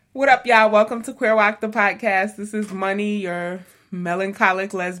What up, y'all? Welcome to Queer Walk, the podcast. This is Money, your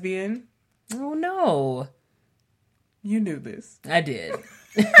melancholic lesbian. Oh, no. You knew this. I did.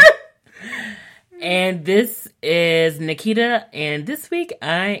 And this is Nikita, and this week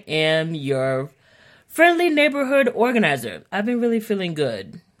I am your friendly neighborhood organizer. I've been really feeling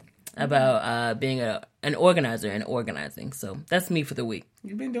good about being an organizer and organizing, so that's me for the week.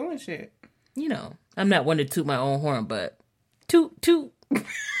 You've been doing shit. You know, I'm not one to toot my own horn, but toot, toot.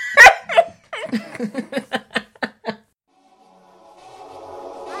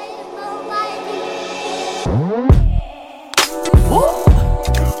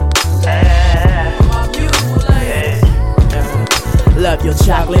 Love your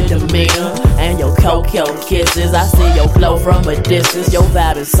chocolate demeanor and your cocoa kisses. I see your glow from a distance. Your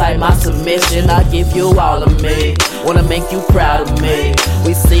vibe incite my submission. I give you all of me. Wanna make you proud of me.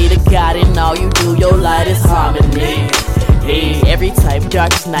 We see the God in all you do. Your light is harmony. Hey, every type,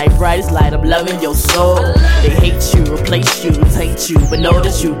 darkest night, brightest light. I'm loving your soul. They hate you, replace you, taint you, but know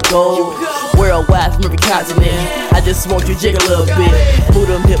that you go worldwide from every continent. I just want you jiggle a little bit. Move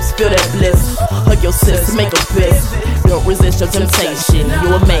them hips, feel that bliss. Hug your sis, make a piss. Don't resist your temptation.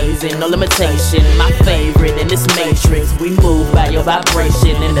 You're amazing, no limitation. My favorite in this matrix. We move by your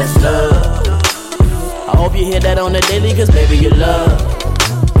vibration, and that's love. I hope you hear that on the daily, cause baby you love.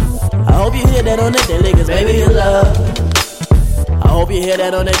 I hope you hear that on the daily, cause baby you love. I hope you hear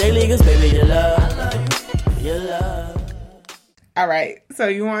that on the daily, cause baby you love. You love. All right, so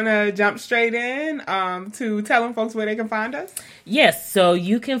you want to jump straight in to telling folks where they can find us? Yes, so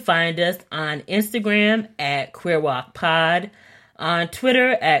you can find us on Instagram at QueerWalkPod, on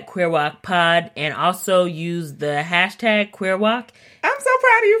Twitter at QueerWalkPod, and also use the hashtag QueerWalk. I'm so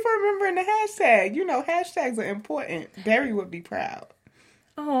proud of you for remembering the hashtag. You know, hashtags are important. Barry would be proud.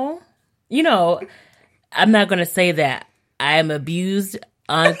 Oh, you know, I'm not going to say that I am abused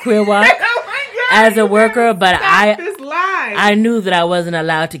on QueerWalk as a worker, but I knew that I wasn't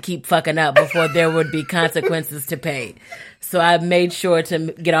allowed to keep fucking up before there would be consequences to pay. So I made sure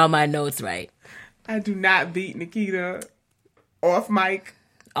to get all my notes right. I do not beat Nikita off mic.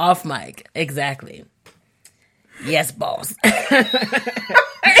 Off mic, exactly. Yes, boss.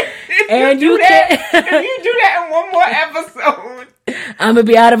 And you can. If you do that in one more episode, I'm gonna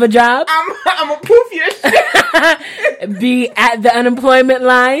be out of a job. I'm gonna poof your shit. Be at the unemployment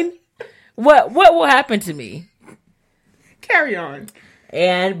line. What will happen to me? Carry on.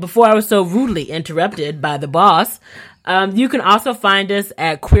 And before I was so rudely interrupted by the boss, you can also find us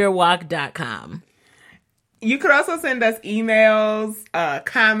at queerwalk.com. You could also send us emails,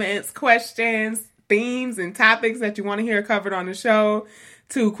 comments, questions, themes, and topics that you want to hear covered on the show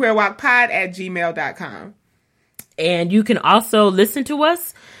to queerwalkpod@gmail.com. And you can also listen to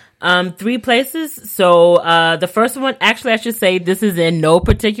us 3 places. So the first one, actually I should say this is in no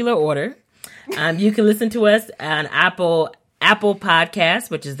particular order. You can listen to us on Apple Podcasts,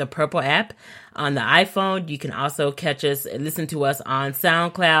 which is the purple app on the iPhone. You can also catch us and listen to us on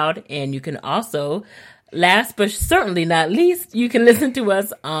SoundCloud. And you can also, last but certainly not least, you can listen to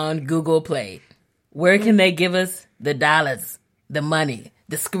us on Google Play. Where can they give us the dollars, the money,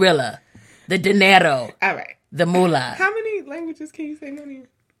 the skrilla, the dinero? All right. The moolah. How many languages can you say money?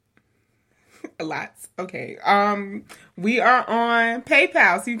 Lots. Okay. We are on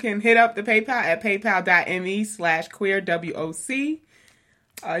PayPal, so you can hit up the PayPal at paypal.me/queerwoc.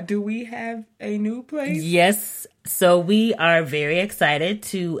 Do we have a new place? Yes. So we are very excited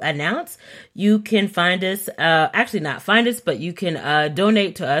to announce you can find us, actually not find us, but you can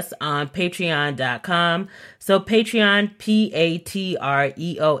donate to us on patreon.com. So Patreon,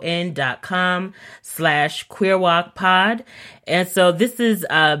 patreon.com/queerwalkpod. And so this is,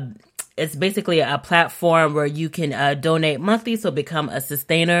 it's basically a platform where you can donate monthly, so become a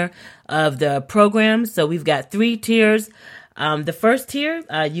sustainer of the program. So we've got 3 tiers. The first tier,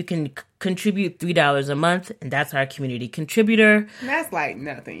 you can contribute $3 a month, and that's our community contributor. That's like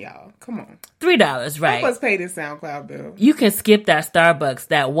nothing, y'all. Come on. $3, right. Help us pay this SoundCloud bill. You can skip that Starbucks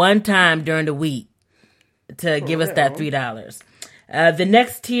that one time during the week to give us that $3. The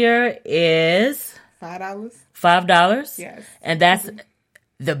next tier is $5. $5. Yes. And that's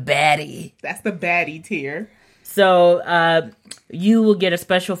the baddie. That's the baddie tier. So you will get a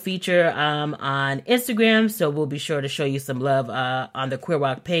special feature on Instagram. So we'll be sure to show you some love on the Queer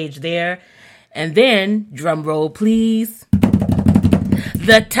Walk page there. And then, drum roll please,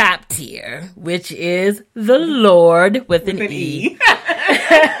 the top tier, which is the Lord with an E.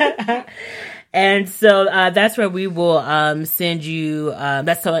 And so that's where we will send you,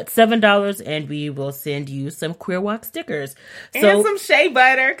 that's at $7, and we will send you some Queer Walk stickers. And some shea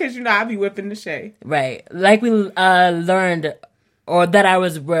butter, because, you know, I'll be whipping the shea. Right. Like we learned or that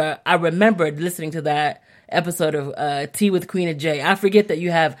I remembered listening to that episode of Tea with Queen and Jay. I forget that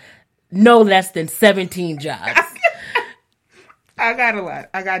you have no less than 17 jobs. I got a lot.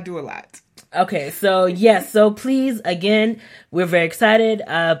 I got to do a lot. Okay, so yes, so please, again, we're very excited.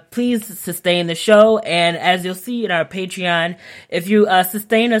 Please sustain the show, and as you'll see in our Patreon, if you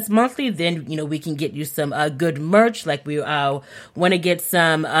sustain us monthly, then we can get you some good merch. Like we want to get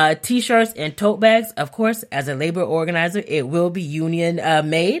some t-shirts and tote bags. Of course, as a labor organizer, it will be union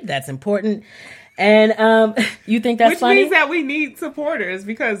made. That's important. And you think that's funny? Which means that we need supporters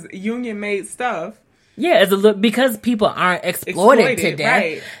because union made stuff. Yeah, because people aren't exploited to death.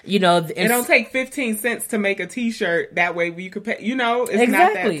 Right. It don't take 15 cents to make a t-shirt. That way you could pay, it's exactly.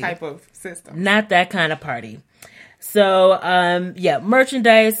 not that type of system. Not that kind of party. So,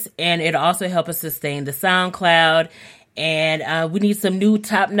 merchandise, and it also help us sustain the SoundCloud. And we need some new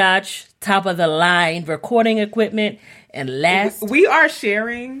top-notch, top-of-the-line recording equipment. And last... We are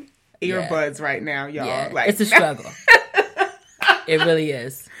sharing earbuds right now, y'all. Yeah, it's a struggle. It really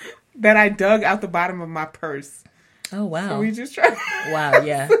is. That I dug out the bottom of my purse. Oh, wow. So we just try. Wow,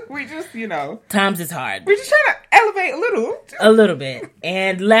 yeah. We just, Times is hard. We're just trying to elevate a little. A little bit.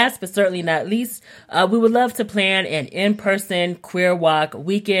 And last but certainly not least, we would love to plan an in-person Queer Walk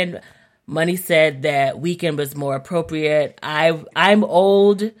weekend. Money said that weekend was more appropriate. I'm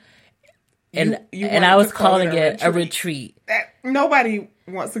old, and I was calling it a retreat. Nobody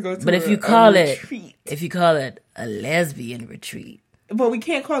wants to go to but if you call it a lesbian retreat. But we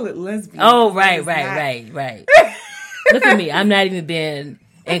can't call it lesbian. Oh, right. Look at me. I'm not even being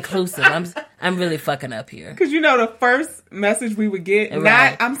inclusive. I'm really fucking up here. Because the first message we would get,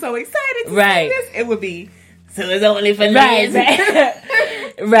 right. I'm so excited to see this, it would be, so it's only for right.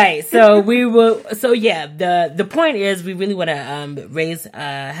 Right. So we will. So yeah, the point is we really want to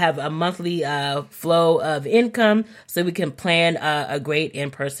have a monthly flow of income so we can plan a great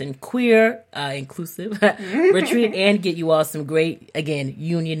in-person queer inclusive retreat and get you all some great, again,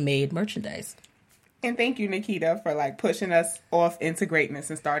 union made merchandise. And thank you, Nikita, for pushing us off into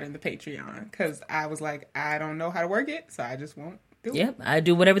greatness and starting the Patreon, because I was like, I don't know how to work it, so I just won't do it. Yep, I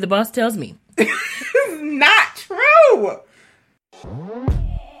do whatever the boss tells me. Not true.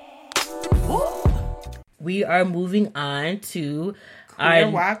 We are moving on to Queer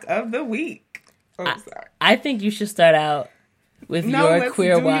Walk of the Week. Oh, sorry. I think you should start out with your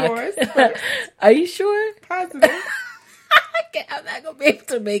Queer Walk. Yours first. Are you sure? Positive. I'm not going to be able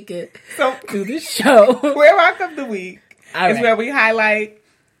to make it through this show. Queer Walk of the Week is right. where we highlight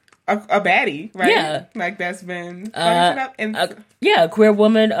a baddie, right? Yeah. That's been up. And a queer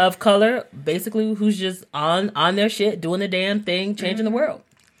woman of color, basically, who's just on their shit, doing the damn thing, changing the world.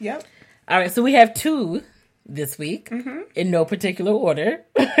 Yep. All right, so we have 2 this week, in no particular order.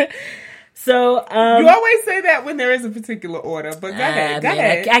 So you always say that when there is a particular order, but go ahead.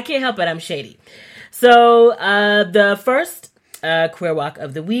 I can't help it. I'm shady. So the first Queer Walk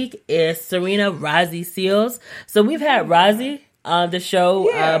of the Week is Serena Rozzy Seals. So we've had Rozzy on the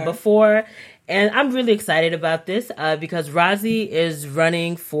show before, and I'm really excited about this because Rozzy is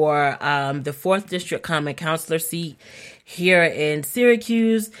running for the 4th District Common Councilor seat here in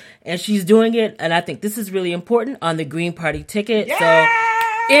Syracuse, and she's doing it, and I think this is really important, on the Green Party ticket. Yay! So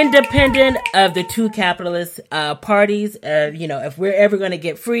independent of the 2 capitalist parties, if we're ever going to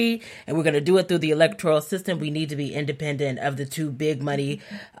get free and we're going to do it through the electoral system, we need to be independent of the 2 big money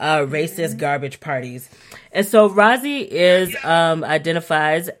racist garbage parties. And so Rozzy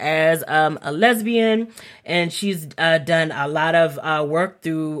identifies as a lesbian, and she's done a lot of work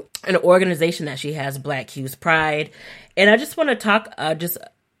through an organization that she has, Black Hughes Pride. And I just want to talk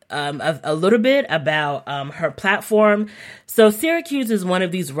a little bit about her platform. So Syracuse is one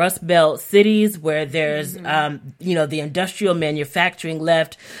of these Rust Belt cities where there's, the industrial manufacturing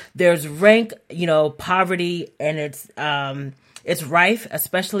left. There's rank, poverty, and it's rife,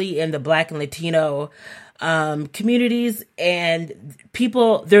 especially in the Black and Latino communities, and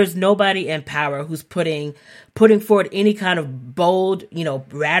people, there's nobody in power who's putting forward any kind of bold,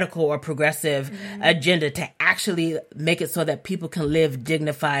 radical or progressive agenda to actually make it so that people can live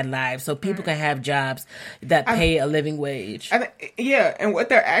dignified lives, so people can have jobs that pay a living wage. And what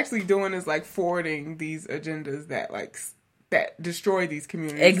they're actually doing is forwarding these agendas that destroy these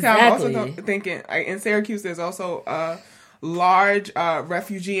communities. Exactly. I'm also thinking in Syracuse, there's also large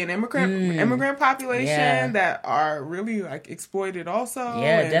refugee and immigrant population that are really exploited also.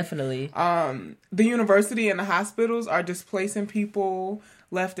 Yeah, definitely. The university and the hospitals are displacing people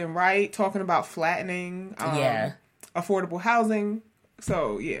left and right, talking about flattening affordable housing.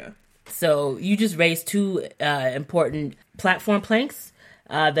 So, yeah. So you just raised 2 important platform planks.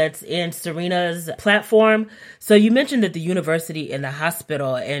 that's in Serena's platform. So you mentioned that the university and the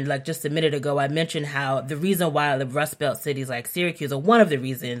hospital, and like just a minute ago, I mentioned how the reason why the Rust Belt cities like Syracuse, or one of the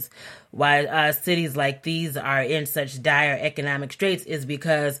reasons why cities like these are in such dire economic straits, is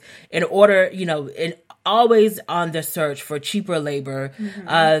because in order, always on the search for cheaper labor.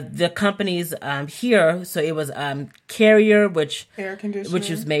 The companies here, so it was Carrier, which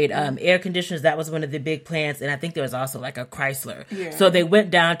was made air conditioners. That was one of the big plants, and I think there was also like a Chrysler. Yeah. So they went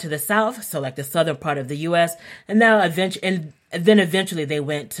down to the south, so like the southern part of the U.S., and now eventually they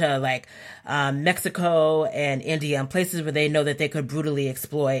went to like Mexico and India, and places where they know that they could brutally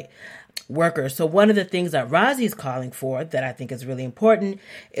exploit workers. So one of the things that Razi's calling for that I think is really important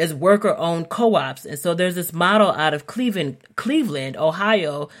is worker-owned co-ops. And so there's this model out of Cleveland,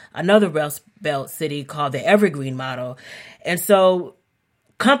 Ohio, another Rust Belt city called the Evergreen model. And so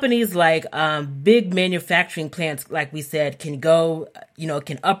companies like big manufacturing plants, like we said, can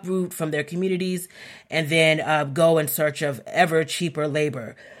can uproot from their communities and then go in search of ever cheaper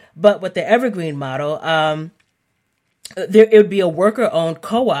labor. But with the Evergreen model, it would be a worker-owned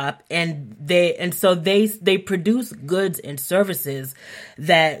co-op, and they produce goods and services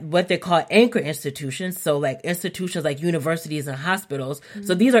that what they call anchor institutions. So like institutions like universities and hospitals. Mm-hmm.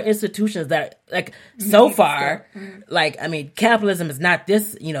 So these are institutions that like so far, capitalism is not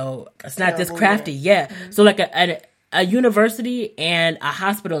this, it's not this crafty yet. Mm-hmm. So like a university and a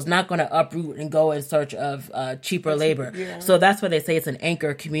hospital is not going to uproot and go in search of cheaper labor. Yeah. So that's why they say it's an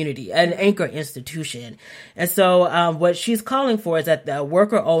anchor community, an anchor institution. And so what she's calling for is that the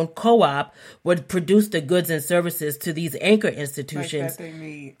worker-owned co-op would produce the goods and services to these anchor institutions. Like that they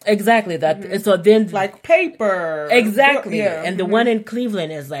need. Exactly. That. Mm-hmm. And so then... like paper. Exactly. Yeah. And the one in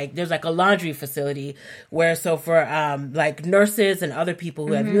Cleveland is like, there's like a laundry facility where, so for like nurses and other people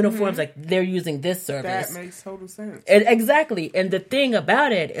who have uniforms, like they're using this service. That makes total sense. Exactly. And the thing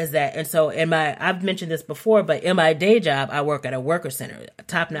about it is that, and so I've mentioned this before, but in my day job, I work at a worker center, a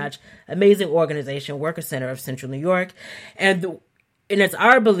top-notch, amazing organization, Worker Center of Central New York. And it's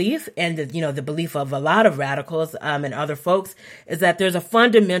our belief, and the belief of a lot of radicals and other folks, is that there's a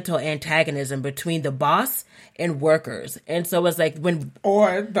fundamental antagonism between the boss and workers. And so it's like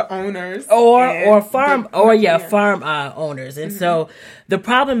or the owners farm owners. And so the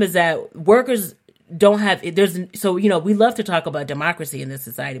problem is that workers don't have, we love to talk about democracy in this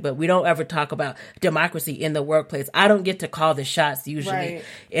society, but we don't ever talk about democracy in the workplace. I don't get to call the shots usually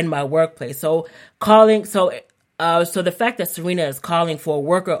in my workplace. So the fact that Serena is calling for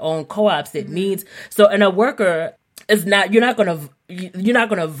worker-owned co-ops, it means, and a worker is not, you're not going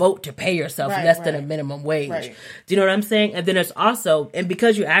to vote to pay yourself less than a minimum wage. Right. Do you know what I'm saying? And then it's also, and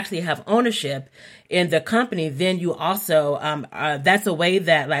because you actually have ownership in the company, then you also, that's a way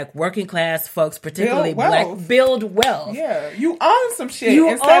that like working class folks, particularly black, build wealth. Yeah. You own some shit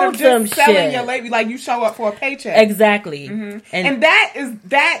instead of just selling your labor, like you show up for a paycheck. Exactly. Mm-hmm. And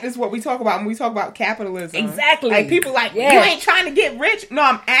that is what we talk about when we talk about capitalism. Exactly. Like people like, you ain't trying to get rich. No,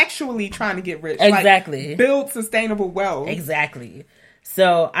 I'm actually trying to get rich. Exactly. Like, build sustainable wealth. Exactly.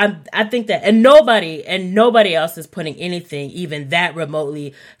 So I think that, and nobody else is putting anything even that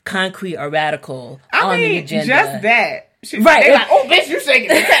remotely concrete or radical on the agenda. Just that. Right. They're like, oh, bitch, you're shaking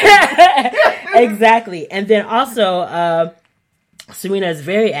the Exactly. And then also, Serena is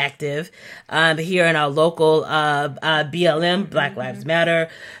very active here in our local BLM, Black Lives Matter.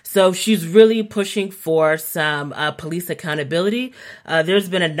 So she's really pushing for some police accountability. There's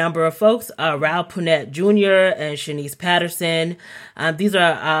been a number of folks, Raul Punnett Jr. and Shanice Patterson. These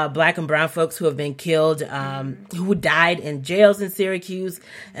are Black and brown folks who have been killed, who died in jails in Syracuse.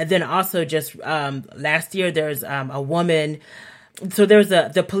 And then also just last year, there's a woman. So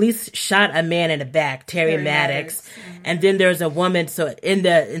the police shot a man in the back, Terry Maddox. And then there's a woman. So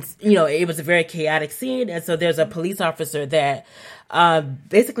it was a very chaotic scene. And so there's a police officer that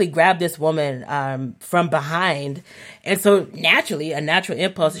basically grabbed this woman from behind. And so naturally, a natural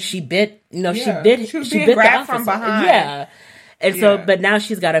impulse, she bit the officer from behind. Yeah. And so, but now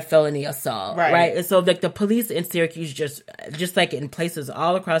she's got a felony assault, right? And so, like, the police in Syracuse just like in places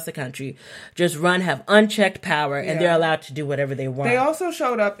all across the country, have unchecked power, and they're allowed to do whatever they want. They also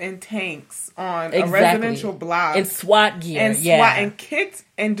showed up in tanks on a residential block. In SWAT gear, and kicked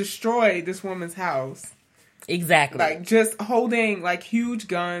and destroyed this woman's house. Exactly. Like, just holding, like, huge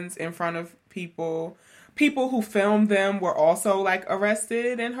guns in front of people. People who filmed them were also, like,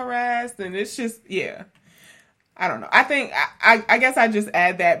 arrested and harassed, and it's just, I don't know. I think, I guess I just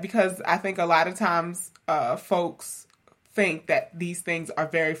add that because I think a lot of times folks think that these things are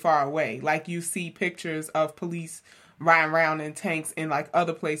very far away. Like, you see pictures of police riding around in tanks in, like,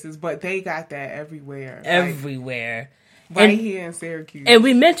 other places, but they got that everywhere. Everywhere. right here in Syracuse. And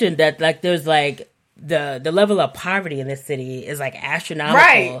we mentioned that like there's like the level of poverty in this city is like astronomical.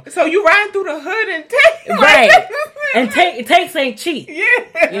 Right. So you riding through the hood and take right. And takes ain't cheap.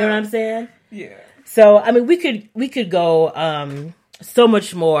 Yeah. You know what I'm saying? Yeah. So I mean we could go so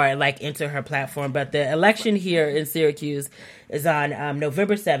much more like into her platform, but the election here in Syracuse is on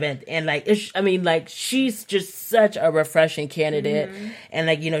November 7th, and like she's just such a refreshing candidate, and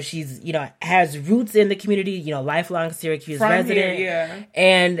like she's has roots in the community, lifelong Syracuse resident, here,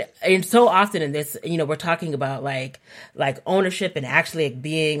 and so often in this we're talking about like ownership and actually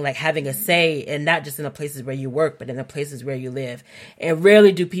being like having a say, and not just in the places where you work, but in the places where you live. And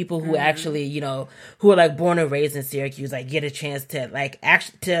rarely do people who actually who are like born and raised in Syracuse like get a chance to like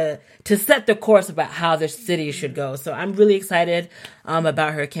to set the course about how the city should go. So I'm really excited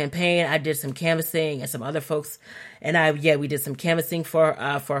about her campaign. I did some canvassing, and some other folks and we did some canvassing for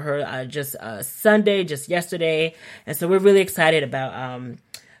her just Sunday, just yesterday. And so we're really excited about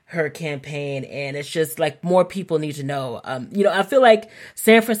her campaign, and it's just like more people need to know. I feel like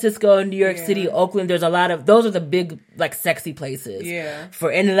San Francisco, New York City, Oakland, there's a lot of those are the big like sexy places. Yeah.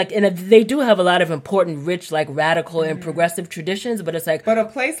 And they do have a lot of important, rich, like radical and progressive traditions, but it's like a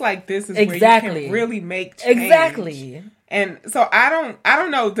place like this is exactly where you can really make change. Exactly. And so I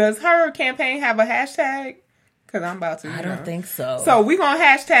don't know. Does her campaign have a hashtag? Because I'm about to. I don't think so. So we're going to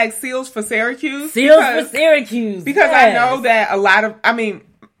hashtag Seals for Syracuse. For Syracuse. Because I know that a lot of, 80%,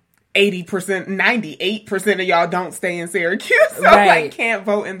 98% of y'all don't stay in Syracuse. So like can't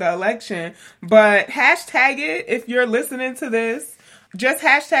vote in the election. But hashtag it if you're listening to this. Just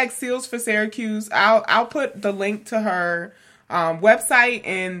hashtag Seals for Syracuse. I'll put the link to her website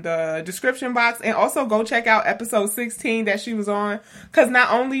in the description box, and also go check out episode 16 that she was on, because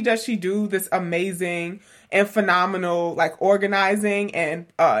not only does she do this amazing and phenomenal like organizing and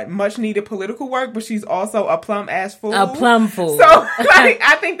much needed political work, but she's also a plum ass fool. A plum fool. So like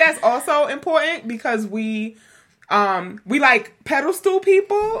I think that's also important, because we like pedestal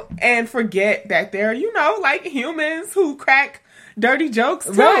people and forget that they're like humans who crack dirty jokes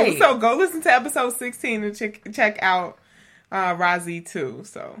too. Right. So go listen to episode 16 and check out Rozzy too.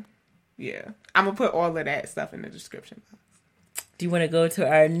 So yeah, I'm gonna put all of that stuff in the description box. Do you want to go to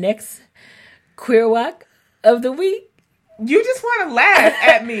our next queer walk of the week? You just want to laugh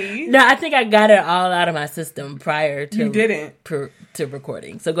at me. No, I think I got it all out of my system prior to you didn't to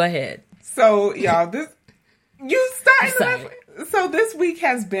recording. So go ahead. So y'all, So this week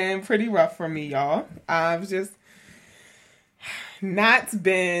has been pretty rough for me, y'all. I've just not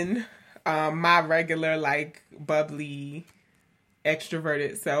been my regular like bubbly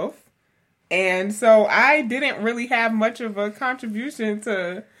extroverted self, and so I didn't really have much of a contribution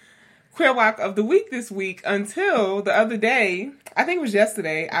to Queer Walk of the Week this week until the other day. I think it was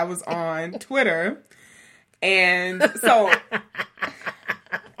yesterday. I was on Twitter, and so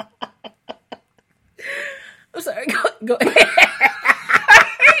I'm sorry. Go ahead. I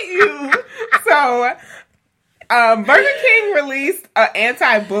hate you. So Burger King released an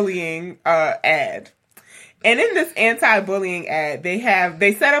anti-bullying ad. And in this anti-bullying ad,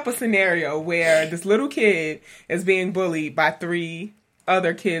 they set up a scenario where this little kid is being bullied by 3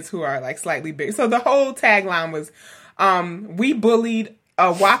 other kids who are like slightly big. So the whole tagline was, we bullied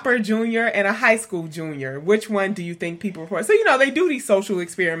a Whopper Junior and a high school junior. Which one do you think people report? So, they do these social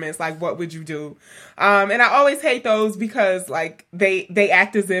experiments, like what would you do? And I always hate those, because like they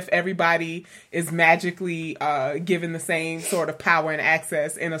act as if everybody is magically given the same sort of power and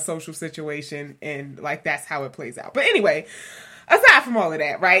access in a social situation, and like that's how it plays out. But anyway, aside from all of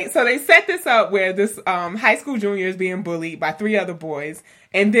that, right? So they set this up where this high school junior is being bullied by 3 other boys,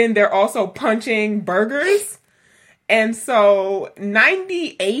 and then they're also punching burgers. And so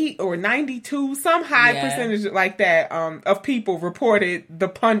 98 or 92, some high percentage like that of people reported the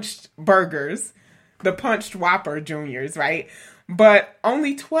punched burgers, the punched Whopper Juniors, right? But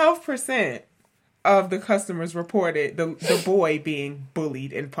only 12% of the customers reported the boy being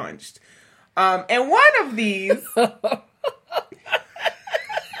bullied and punched. And one of these... Go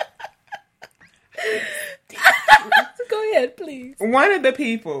ahead, please. One of the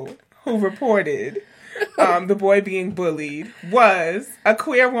people who reported the boy being bullied was a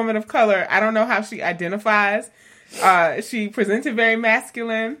queer woman of color. I don't know how she identifies. She presented very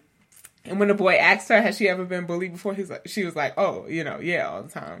masculine. And when the boy asked her, has she ever been bullied before? She was like, oh, yeah, all the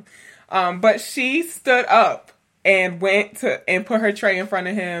time. But she stood up and went to and put her tray in front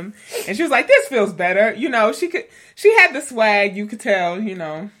of him, and she was like, this feels better. She had the swag, you could tell,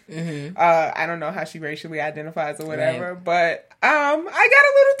 Mm-hmm. I don't know how she racially identifies or whatever, right. But I got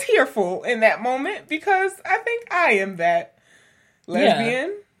a little tearful in that moment, because I think I am that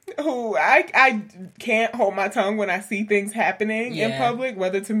lesbian. who I can't hold my tongue when I see things happening in public,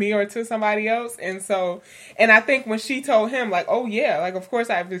 whether to me or to somebody else. And so, and I think when she told him, like, oh yeah, like, of course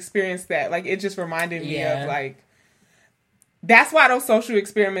I've experienced that. Like, it just reminded me of, like, that's why those social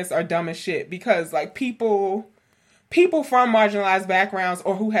experiments are dumb as shit. Because, like, people from marginalized backgrounds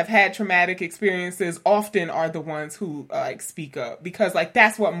or who have had traumatic experiences often are the ones who, like, speak up. Because, like,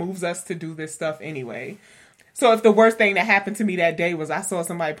 that's what moves us to do this stuff anyway. So if the worst thing that happened to me that day was I saw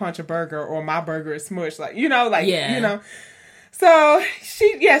somebody punch a burger or my burger is smushed, like, you know, like, you know. So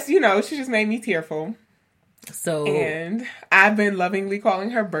she just made me tearful. So. And I've been lovingly calling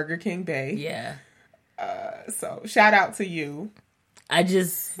her Burger King Bae. Yeah. So shout out to you.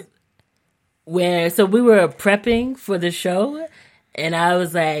 So we were prepping for the show and I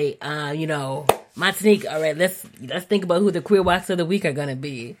was like, Montanique, all right, let's think about who the queer walks of the week are going to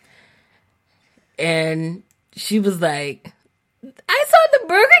be. And she was like, I saw the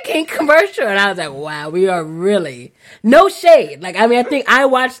Burger King commercial. And I was like, wow, we are really... No shade. Like, I mean, I think I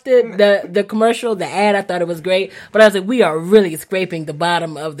watched the commercial, the ad. I thought it was great. But I was like, we are really scraping the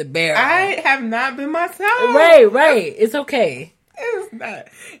bottom of the barrel. I have not been myself. Right. It's okay. It's not.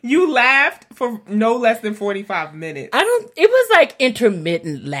 You laughed for no less than 45 minutes. It was like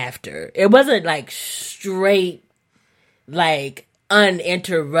intermittent laughter. It wasn't like straight, like...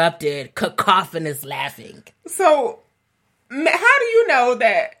 uninterrupted, cacophonous laughing. So, how do you know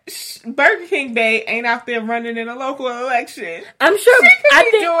that Burger King Bae ain't out there running in a local election? I'm sure.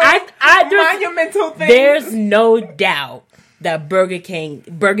 There's monumental things. There's no doubt that Burger King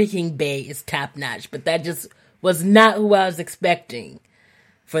Bae is top notch, but that just was not who I was expecting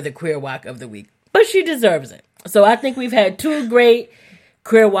for the Queer Walk of the Week. But she deserves it. So I think we've had 2 great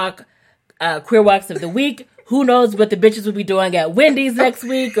Queer Walks of the Week. Who knows what the bitches will be doing at Wendy's next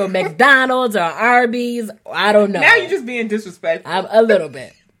week or McDonald's or Arby's. I don't know. Now you're just being disrespectful. I'm a little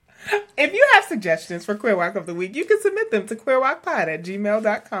bit. If you have suggestions for Queer Walk of the Week, you can submit them to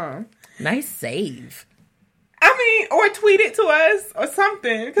queerwalkpod@gmail.com. Nice save. I mean, or tweet it to us or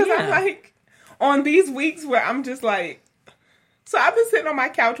something. Because I'm like, on these weeks where I'm just like, so I've been sitting on my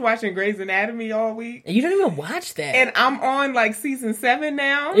couch watching Grey's Anatomy all week. You don't even watch that. And I'm on like season 7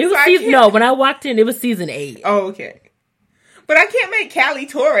 now. It was when I walked in, it was season 8. Oh, okay. But I can't make Callie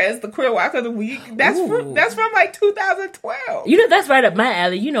Torres the Queer Walk of the Week. That's from like 2012. That's right up my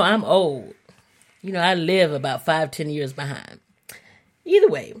alley. I'm old. I live about 5-10 years behind. Either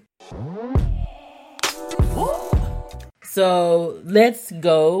way. So let's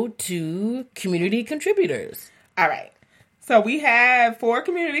go to community contributors. All right. So we have 4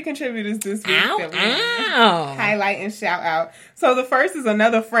 community contributors this week that we highlight and shout out. So the first is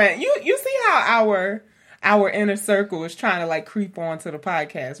another friend. You see how our inner circle is trying to like creep onto the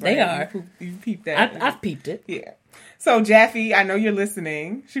podcast, right? They are. You peeped that. I've peeped it. Yeah. So Jaffe, I know you're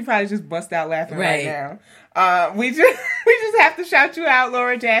listening. She probably just bust out laughing right now. We just have to shout you out,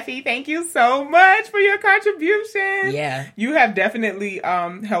 Laura Jaffe. Thank you so much for your contribution. Yeah. You have definitely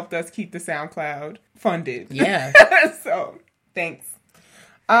helped us keep the SoundCloud funded. Yeah. So, thanks.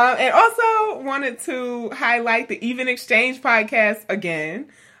 And also wanted to highlight the Even Exchange podcast again.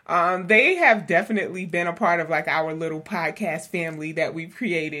 They have definitely been a part of like our little podcast family that we've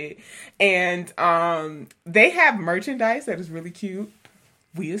created. And they have merchandise that is really cute.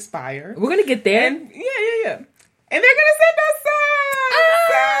 We aspire. We're going to get there. And, yeah. And they're going to send us some.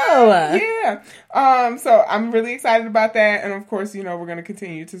 Oh! Yeah. So I'm really excited about that. And of course, we're going to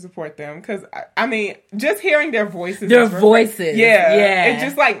continue to support them. Because, I mean, just hearing their voices. Yeah. It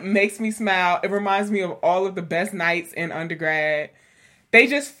just like makes me smile. It reminds me of all of the best nights in undergrad. They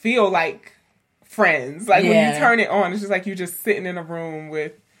just feel like friends. Like when you turn it on, it's just like you're just sitting in a room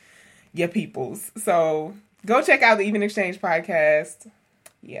with your peoples. So go check out the Even Exchange podcast.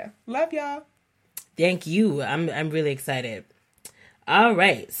 Yeah. Love y'all. Thank you. I'm really excited. All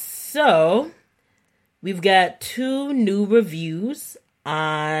right. So we've got 2 new reviews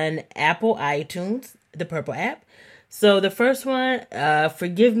on Apple iTunes, the Purple app. So the first one,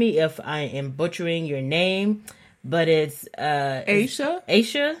 forgive me if I am butchering your name, but it's Aisha?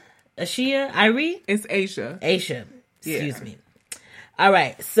 Ashia? Irie? It's Aisha. Excuse me. All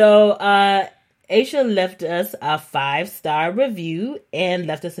right. So Aisha left us a 5-star review and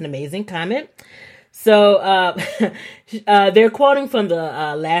left us an amazing comment. So they're quoting from the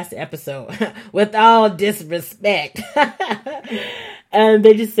last episode, with all disrespect. And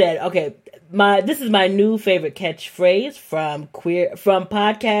they just said, okay, this is my new favorite catchphrase from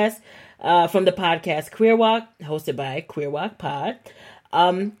the podcast Queer Walk, hosted by Queer Walk Pod.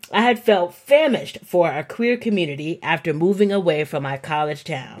 I had felt famished for a queer community after moving away from my college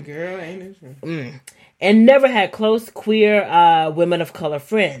town. Girl, ain't it true? And never had close queer women of color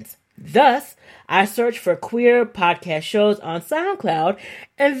friends. Thus, I searched for queer podcast shows on SoundCloud,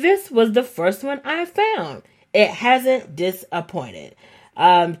 and this was the first one I found. It hasn't disappointed.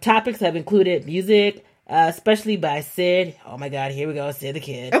 Topics have included music, especially by Sid. Oh my God, here we go, Sid the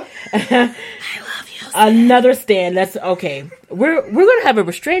Kid. I love you. Another stand. That's okay. We're gonna have a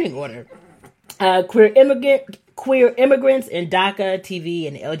restraining order. Queer immigrants in DACA, TV,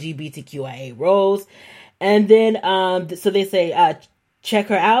 and LGBTQIA roles, and then so they say check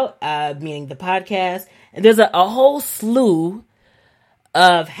her out, meaning the podcast. And there's a whole slew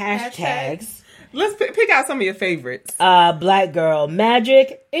of hashtags. Let's pick out some of your favorites. Black girl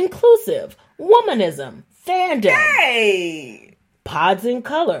magic, inclusive, womanism, fandom, Hey! pods in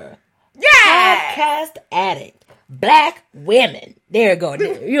color, Yeah! podcast addict, black women. There you go.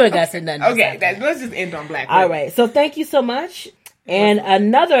 You ain't got to say nothing. Okay, besides that. let's just end on Black All women. right. So thank you so much. And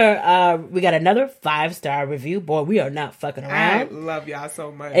we got another 5-star review. Boy, we are not fucking I around. love y'all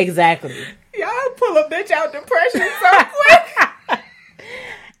so much. Exactly. Y'all pull a bitch out depression so quick.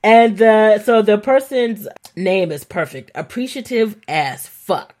 And so the person's name is perfect. Appreciative as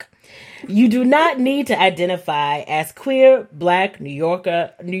fuck. You do not need to identify as queer, black, New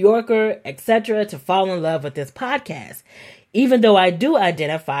Yorker, etc. to fall in love with this podcast. Even though I do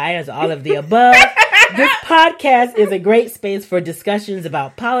identify as all of the above, this podcast is a great space for discussions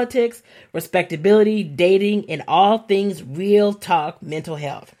about politics, respectability, dating, and all things real talk mental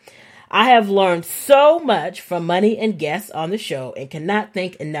health. I have learned so much from Money and guests on the show and cannot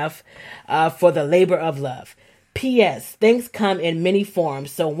thank enough for the labor of love. P.S. Thanks come in many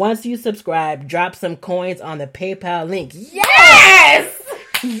forms, so once you subscribe, drop some coins on the PayPal link. Yes!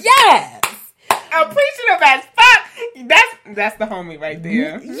 Yes! Appreciative as fuck. That's the homie right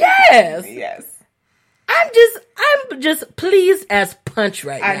there. Yes! Yes. I'm just pleased as punch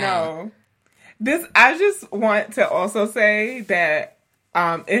right now. I know. I just want to also say that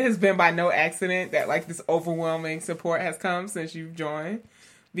it has been by no accident that like this overwhelming support has come since you've joined,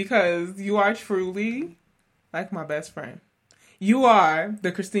 because you are truly like my best friend. You are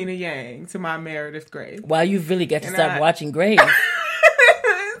the Christina Yang to my Meredith Grey. Wow, you really got to And stop watching Grey's.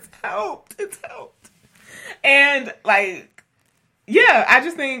 It's helped. It's helped. And like, yeah, I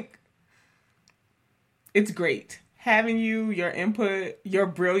just think it's great having you, your input, your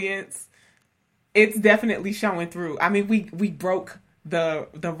brilliance. It's definitely showing through. I mean, we broke the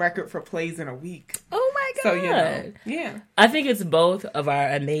record for plays in a week. Oh my God. So, you know, yeah. I think it's both of our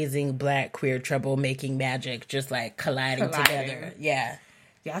amazing black queer troublemaking magic just like colliding together. Yeah.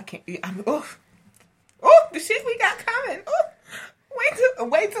 Yeah, I can't. The shit we got coming.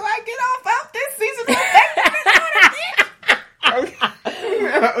 Wait till I get off this season.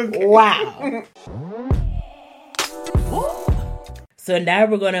 Okay. Wow. So now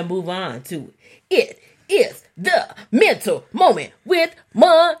we're going to move on to It Is the Mental Moment with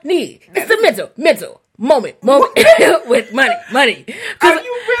Money. It's the mental moment with money. Are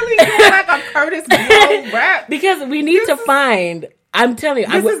you really doing like a Curtis Blow rap? Because we need to find... I'm telling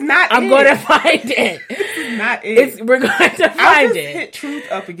you, This is not I'm it. going to find it. This is not it. We're going to I'll find just it. hit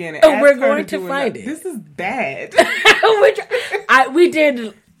Truth up again. And We're ask her going to do find another. it. This is bad.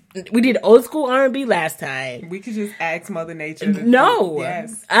 We did old school R&B last time. We could just ask Mother Nature. No,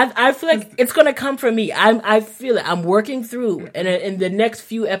 Yes. I feel like it's gonna come from me. I feel it. I'm working through in the next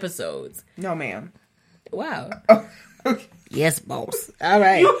few episodes. No, ma'am. Wow. Okay. Yes, boss. All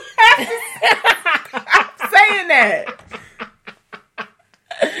right. You have to stop saying that.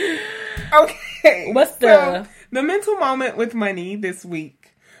 Okay. What's the mental moment with Money this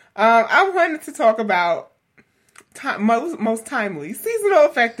week? I wanted to talk about most timely seasonal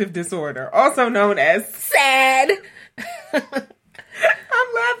affective disorder, also known as sad. I'm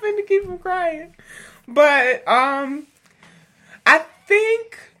laughing to keep from crying, but I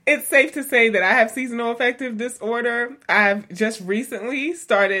think it's safe to say that I have seasonal affective disorder. I've just recently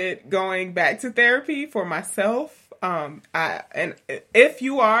started going back to therapy for myself. And if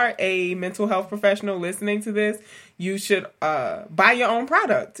you are a mental health professional listening to this, you should buy your own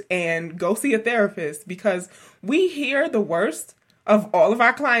product and go see a therapist, because we hear the worst of all of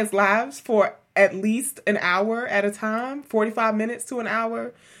our clients' lives for at least an hour at a time, 45 minutes to an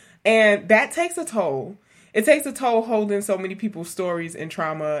hour. And that takes a toll. It takes a toll holding so many people's stories and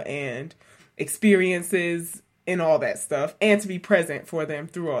trauma and experiences and all that stuff, and to be present for them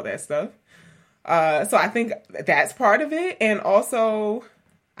through all that stuff. So I think that's part of it. And also,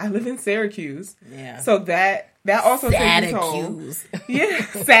 I live in Syracuse. Yeah. So that also takes a toll. Syracuse. Yeah,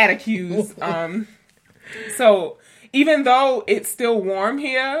 Syracuse. So even though it's still warm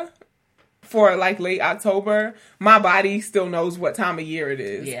here for like late October, my body still knows what time of year it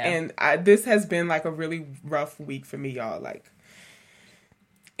is. Yeah. And this has been like a really rough week for me, y'all. Like,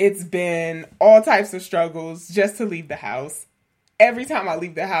 it's been all types of struggles just to leave the house. Every time I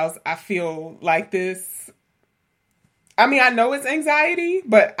leave the house, I feel like this. I mean, I know it's anxiety,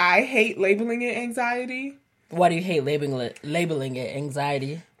 but I hate labeling it anxiety. Why do you hate labeling it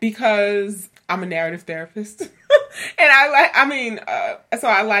anxiety? Because I'm a narrative therapist. And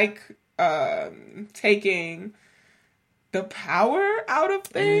I like taking the power out of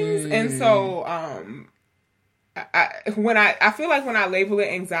things. And so, I feel like when I label it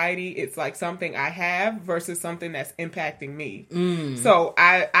anxiety, it's like something I have versus something that's impacting me. So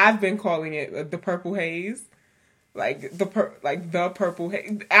I've been calling it the purple haze. Like the purple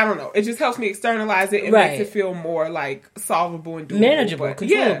haze. I don't know. It just helps me externalize it and makes it feel more like solvable and doable. Manageable,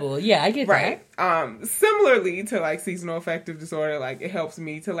 controllable. Yeah, I get that. Similarly to like seasonal affective disorder, like it helps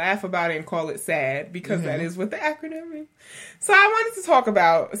me to laugh about it and call it SAD because that is what the acronym is. So I wanted to talk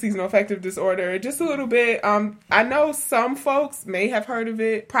about seasonal affective disorder just a little bit. I know some folks may have heard of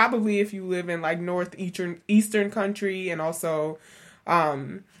it, probably if you live in like northeastern country and also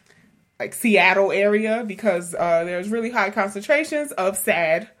like Seattle area, because there's really high concentrations of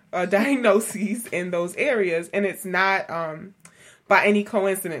SAD diagnoses in those areas, and it's not by any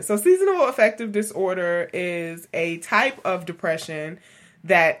coincidence. So seasonal affective disorder is a type of depression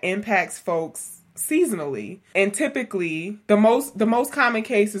that impacts folks seasonally, and typically the most common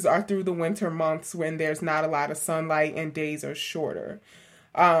cases are through the winter months when there's not a lot of sunlight and days are shorter.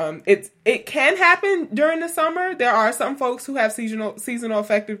 It can happen during the summer. There are some folks who have seasonal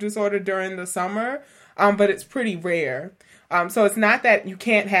affective disorder during the summer, but it's pretty rare. So it's not that you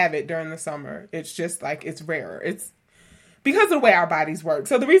can't have it during the summer. It's just like it's rarer. It's because of the way our bodies work.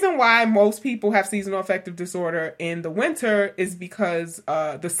 So the reason why most people have seasonal affective disorder in the winter is because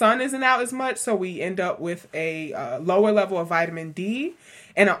the sun isn't out as much, so we end up with a lower level of vitamin D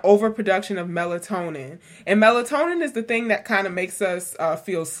and an overproduction of melatonin. And melatonin is the thing that kind of makes us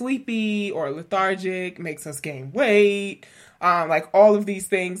feel sleepy or lethargic, makes us gain weight, like all of these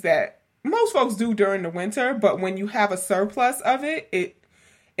things that most folks do during the winter. But when you have a surplus of it, it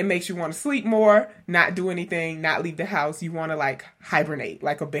makes you want to sleep more, not do anything, not leave the house. You want to like hibernate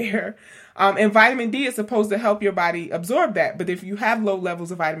like a bear. And vitamin D is supposed to help your body absorb that. But if you have low levels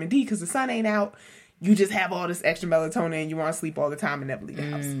of vitamin D because the sun ain't out, you just have all this extra melatonin and you want to sleep all the time and never leave the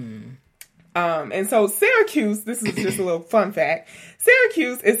house. And so Syracuse, this is just a little fun fact,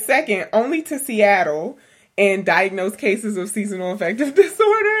 Syracuse is second only to Seattle in diagnosed cases of seasonal affective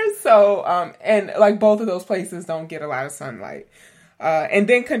disorder. So, and like both of those places don't get a lot of sunlight. And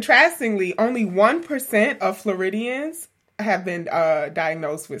then contrastingly, only 1% of Floridians have been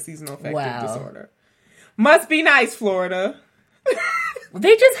diagnosed with seasonal affective disorder. Must be nice, Florida.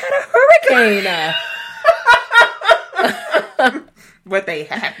 They just had a hurricane. But they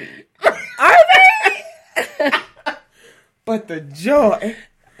happy. Are they? But the joy.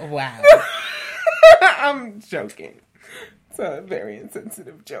 Wow. I'm joking. It's a very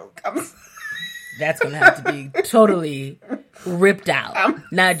insensitive joke. That's gonna have to be totally ripped out,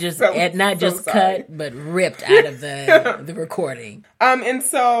 not just cut, but ripped out of the recording. And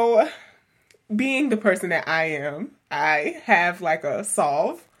so, being the person that I am, I have like a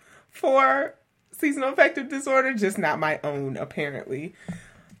solve for seasonal affective disorder, just not my own, apparently.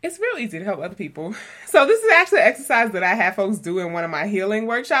 It's real easy to help other people. So this is actually an exercise that I have folks do in one of my healing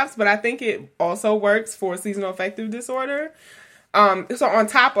workshops, but I think it also works for seasonal affective disorder. So on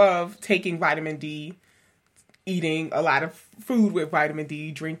top of taking vitamin D, eating a lot of food with vitamin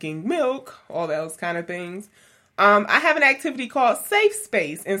D, drinking milk, all those kind of things, I have an activity called Safe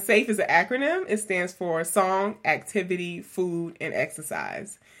Space, and SAFE is an acronym. It stands for song, activity, food, and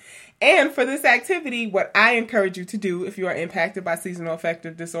exercise. And for this activity, what I encourage you to do if you are impacted by seasonal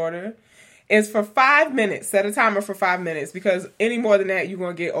affective disorder is for 5 minutes, set a timer for 5 minutes, because any more than that, you're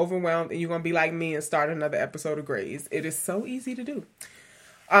going to get overwhelmed and you're going to be like me and start another episode of Grey's. It is so easy to do.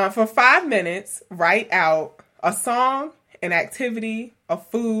 For 5 minutes, write out a song, an activity, a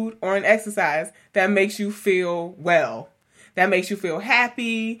food, or an exercise that makes you feel well, that makes you feel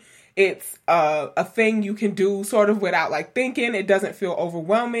happy. It's a thing you can do sort of without like thinking. It doesn't feel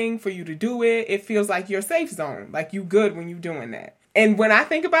overwhelming for you to do it. It feels like your safe zone, like you good when you're doing that. And when I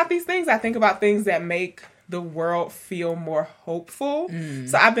think about these things, I think about things that make the world feel more hopeful.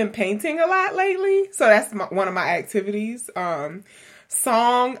 So I've been painting a lot lately. So that's one of my activities.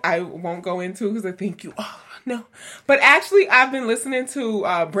 Song, I won't go into because I think no. But actually, I've been listening to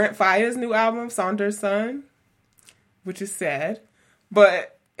Brent Faiyaz's new album, Saunders Son, which is sad.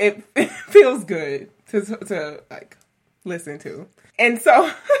 But it feels good to like listen to. And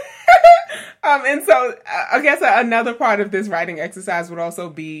so, I guess another part of this writing exercise would also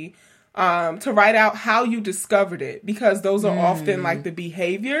be to write out how you discovered it, because those are often like the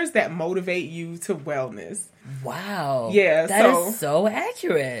behaviors that motivate you to wellness. Wow. Yeah. That is so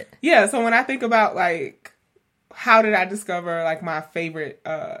accurate. Yeah. So when I think about like, how did I discover like my favorite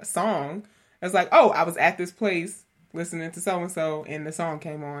song? It's like, oh, I was at this place listening to so-and-so and the song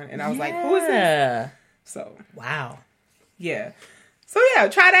came on and I was like, who is this? So. Wow. Yeah. So yeah,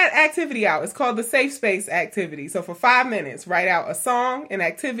 try that activity out. It's called the Safe Space activity. So for 5 minutes, write out a song, an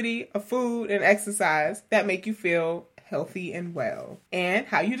activity, a food, an exercise that make you feel healthy and well, and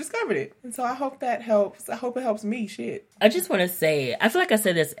how you discovered it. And so I hope that helps. I hope it helps me. Shit. I just want to say, I feel like I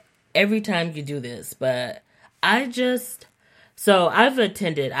say this every time you do this, but I've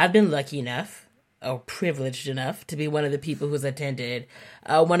been lucky enough, or privileged enough, to be one of the people who's attended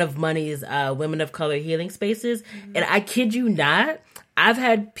one of Money's Women of Color healing spaces. Mm-hmm. And I kid you not, I've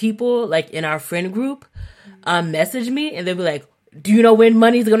had people like in our friend group message me and they'll be like, do you know when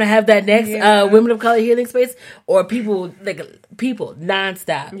Money's going to have that next Women of Color healing space? Or people nonstop.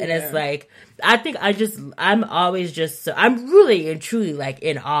 Yeah. And it's like, I'm always just, so I'm really and truly like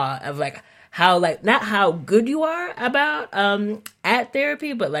in awe of like, how like, not how good you are about at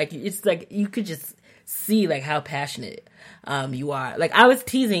therapy, but like it's like you could just see like how passionate you are. Like I was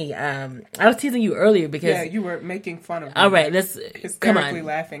teasing you earlier because you were making fun of me. All right, let's come on.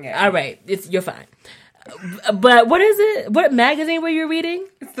 Laughing at all right, you're fine. But what is it? What magazine were you reading?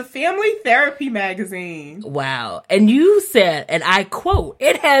 It's the Family Therapy magazine. Wow. And you said, and I quote,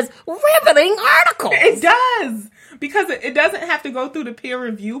 it has riveting articles. It does. Because it doesn't have to go through the peer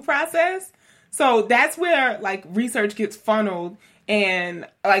review process. So that's where like research gets funneled, and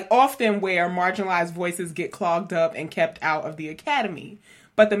like often where marginalized voices get clogged up and kept out of the academy.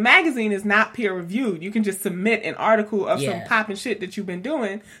 But the magazine is not peer reviewed. You can just submit an article of some popping shit that you've been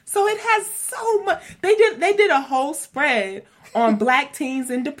doing. So it has so much. They did a whole spread on Black teens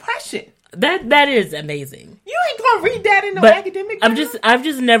and depression. That is amazing. You ain't gonna read that in no academic journal? I've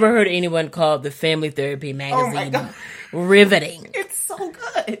just never heard anyone call the Family Therapy magazine riveting. It's so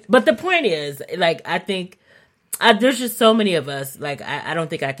good. But the point is, like, I think there's just so many of us, like, I don't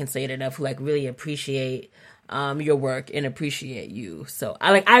think I can say it enough, who like really appreciate your work and appreciate you. So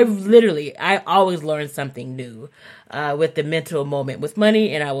I always learn something new with the mental moment with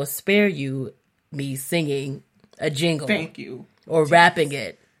Money, and I will spare you me singing a jingle. Thank you. Or rapping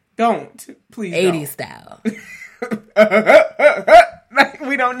it. Don't. Please 80s style.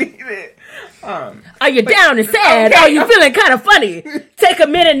 We don't need it. Are you down and sad? Okay. Are you feeling kind of funny? Take a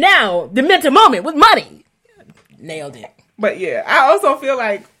minute now. The mental moment with Money. Nailed it. But yeah, I also feel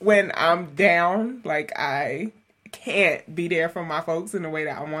like when I'm down, like I can't be there for my folks in the way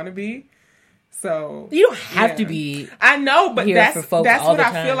that I want to be. So you don't have to be. I know, but that's what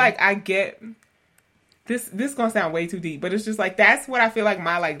I feel like I get. This gonna sound way too deep, but it's just like that's what I feel like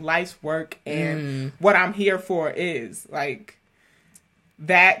my like life's work and what I'm here for is like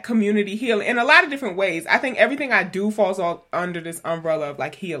that community healing in a lot of different ways. I think everything I do falls all under this umbrella of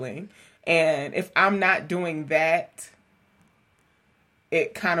like healing, and if I'm not doing that,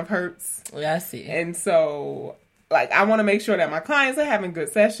 it kind of hurts. Yeah, I see. And so like I want to make sure that my clients are having good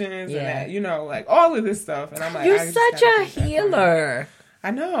sessions and that, you know, like all of this stuff. And I'm like, you're such a healer.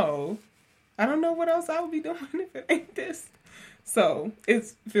 I know. I don't know what else I would be doing if it ain't this. So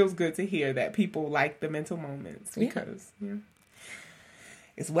it feels good to hear that people like the mental moments because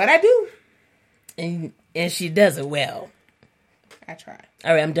it's what I do. And she does it well. I try.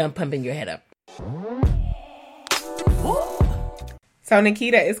 All right, I'm done pumping your head up. So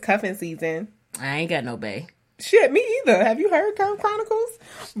Nikita, it's cuffing season. I ain't got no bae. Shit, me either. Have you heard Cuff Chronicles?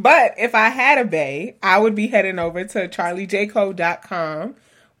 But if I had a bae, I would be heading over to charliejco.com,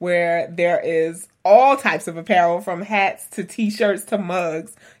 where there is all types of apparel from hats to t-shirts to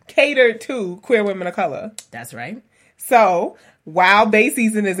mugs catered to queer women of color. That's right. So while bae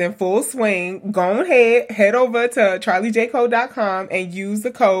season is in full swing, go ahead, head over to charliejco.com and use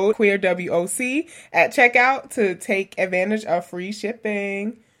the code QueerWOC at checkout to take advantage of free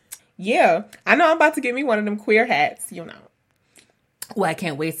shipping. Yeah, I know I'm about to get me one of them queer hats, you know. Well, I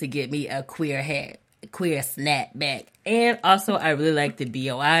can't wait to get me a queer hat. Queer snapback. And also I really like the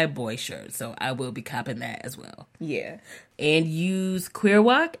BOI boy shirt, so I will be copping that as well. Yeah. And use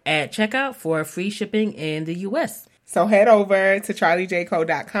QueerWalk at checkout for free shipping in the US. So head over to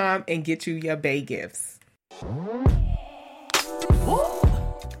charliejco.com and get you your bae gifts.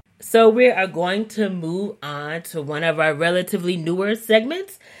 So we are going to move on to one of our relatively newer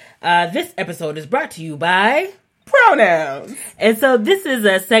segments. This episode is brought to you by Pronouns. And so this is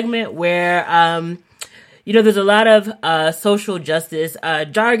a segment where there's a lot of social justice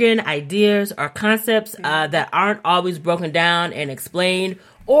jargon, ideas, or concepts that aren't always broken down and explained.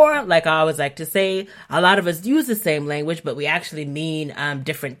 Or, like I always like to say, a lot of us use the same language, but we actually mean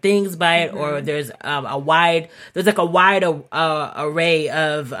different things by it. Or there's a wide array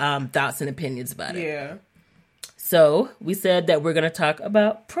of thoughts and opinions about it. Yeah. So we said that we're going to talk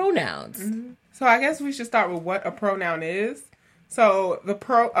about pronouns. Mm-hmm. So I guess we should start with what a pronoun is. So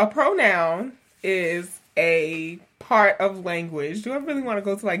a pronoun is a part of language. Do I really want to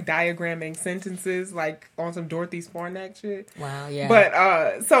go to like diagramming sentences like on some Dorothy Spornak shit? Wow, yeah.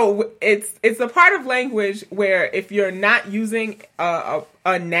 But so it's a part of language where if you're not using a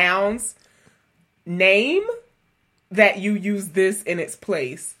noun's name, that you use this in its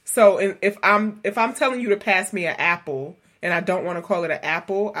place. So if I'm telling you to pass me an apple and I don't want to call it an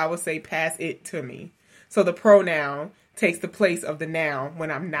apple, I would say pass it to me. So the pronoun takes the place of the noun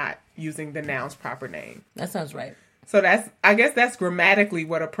when I'm not using the noun's proper name. That sounds right. So I guess that's grammatically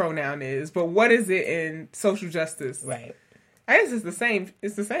what a pronoun is. But what is it in social justice? Right. I guess it's the same.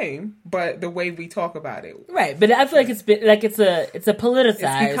 It's the same, but the way we talk about it, right? But I feel like it's a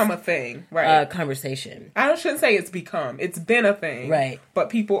politicized, it's become a thing, right? Conversation. I shouldn't say it's become. It's been a thing, right?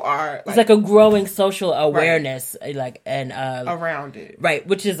 But people are. It's like a growing social awareness, right, like and around it, right?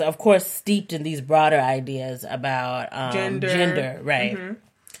 Which is of course steeped in these broader ideas about gender, right? Mm-hmm.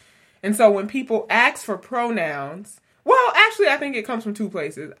 And so when people ask for pronouns. Well, actually, I think it comes from two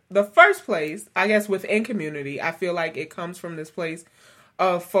places. The first place, I guess, within community, I feel like it comes from this place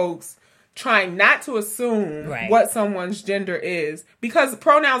of folks trying not to assume what someone's gender is, because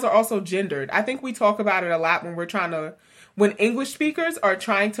pronouns are also gendered. I think we talk about it a lot when English speakers are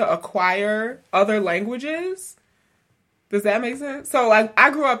trying to acquire other languages. Does that make sense? So, like, I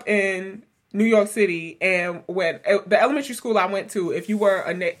grew up in New York City, and when the elementary school I went to, if you were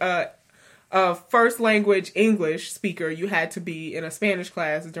a first language English speaker, you had to be in a Spanish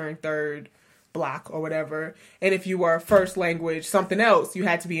class during third block or whatever. And if you were first language something else, you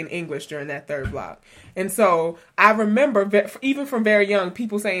had to be in English during that third block. And so I remember, even from very young,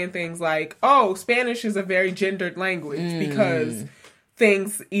 people saying things like, oh, Spanish is a very gendered language because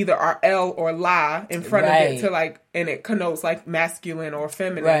things either are L or la in front of it to like, and it connotes like masculine or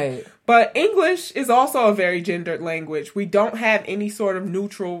feminine. Right. But English is also a very gendered language. We don't have any sort of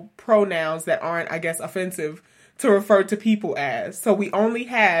neutral pronouns that aren't, I guess, offensive to refer to people as. So we only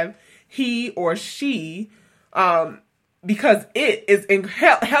have he or she, because it is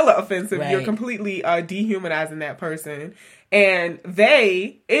hella offensive. Right. You're completely dehumanizing that person. And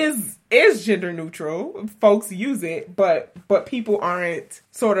they is gender neutral. Folks use it, but people aren't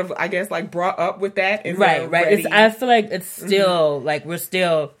sort of, I guess, like brought up with that. And right. I feel like it's still like we're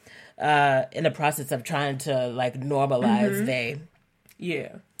still in the process of trying to like normalize they,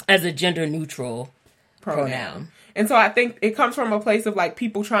 as a gender neutral pronoun. And so I think it comes from a place of like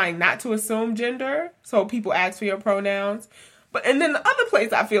people trying not to assume gender. So people ask for your pronouns. And then the other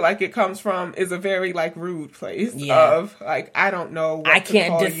place I feel like it comes from is a very like rude place of like, I don't know what I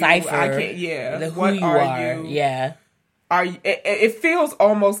can't decipher you. I can't, who what you are. You? Yeah. Are you, it feels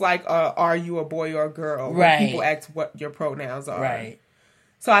almost like are you a boy or a girl? When people ask what your pronouns are. Right.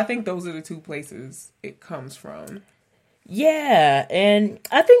 So I think those are the two places it comes from. Yeah. And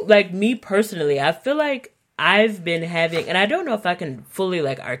I think like me personally, I feel like I've been having, and I don't know if I can fully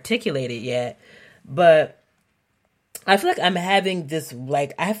like articulate it yet, but I feel like I'm having this,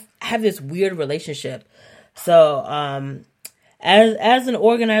 like, I have this weird relationship. So, as an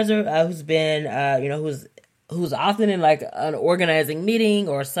organizer who's been, who's often in like an organizing meeting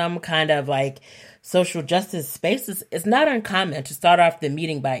or some kind of like social justice spaces, it's not uncommon to start off the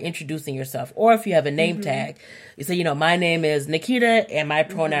meeting by introducing yourself. Or if you have a name tag, you say, my name is Nikita and my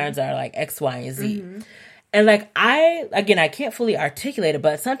pronouns are like X, Y, and Z. And like, I can't fully articulate it,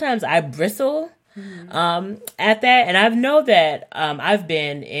 but sometimes I bristle at that. And I know that I've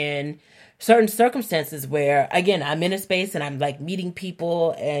been in certain circumstances where, again, I'm in a space and I'm like meeting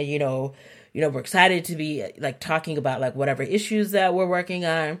people and, we're excited to be like talking about like whatever issues that we're working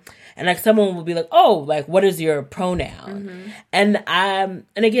on. And like someone will be like, oh, like, what is your pronoun? And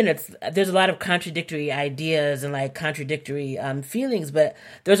again, there's a lot of contradictory ideas and like contradictory feelings, but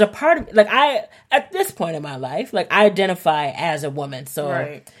there's a part of like, at this point in my life, like I identify as a woman.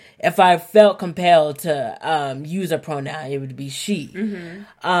 So if I felt compelled to use a pronoun, it would be she.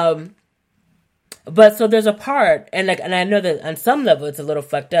 But so there's a part, and I know that on some level it's a little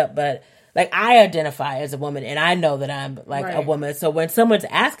fucked up, but like I identify as a woman and I know that I'm like a woman. So when someone's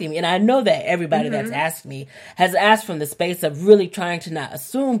asking me, and I know that everybody that's asked me has asked from the space of really trying to not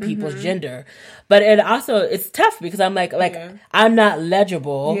assume people's gender, but it also, it's tough because I'm like I'm not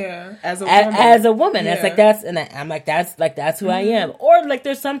legible as a woman. It's like I'm like, that's who I am. Or like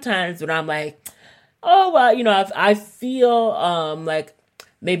there's sometimes when I'm like, oh, well, you know, I feel like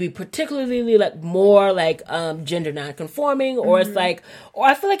maybe particularly like more like gender non-conforming, or it's like, or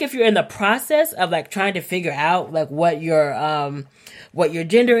I feel like if you're in the process of like trying to figure out like what your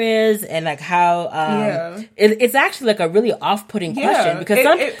gender is and like how it's actually like a really off-putting question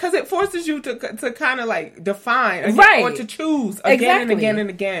because it forces you to kind of like define again, or to choose again and again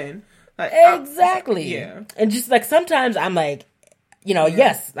and again. Like, exactly. And just like sometimes I'm like, you know,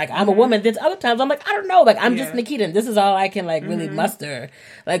 yes, like I'm a woman. Then other times I'm like, I don't know, like I'm just Nikita. And this is all I can like really muster,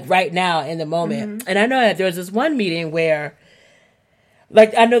 like right now in the moment. And I know that there was this one meeting where,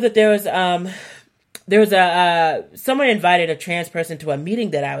 like, I know that there was someone invited a trans person to a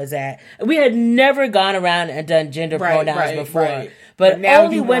meeting that I was at. We had never gone around and done gender pronouns before, but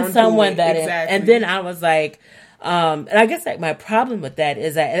only when someone that and then I was like. And I guess like my problem with that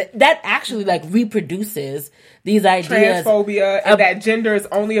is that actually like reproduces these ideas, transphobia, and that gender is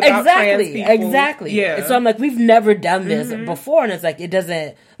only about trans people. Exactly. Yeah. And so I'm like, we've never done this before, and it's like it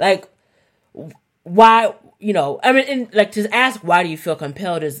doesn't like why, you know. I mean, and like to ask why do you feel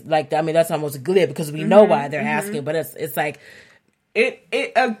compelled is like, I mean, that's almost glib because we know why they're asking, but it's like.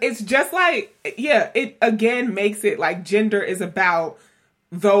 It's just like it again makes it like gender is about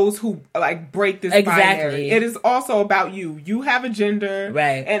those who like break this binary. It is also about you. You have a gender,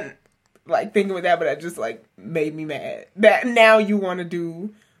 right? And like thinking with that, but that just like made me mad that now you want to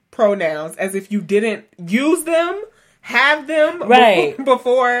do pronouns as if you didn't use them, have them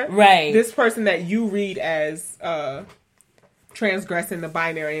before this person that you read as transgressing the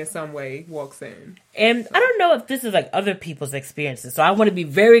binary in some way walks in. And I don't know if this is like other people's experiences, so I want to be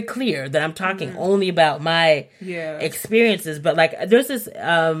very clear that I'm talking only about my experiences. But like there's this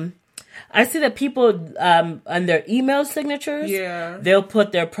I see that people on their email signatures they'll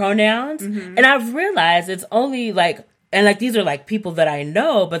put their pronouns, and I've realized it's only like, and like these are like people that I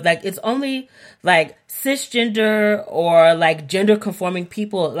know, but like it's only like cisgender or like gender conforming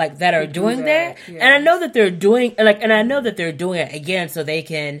people like that are doing that. And I know that they're doing and I know that they're doing it again so they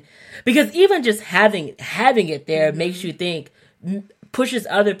can, because even just having it there makes you think, pushes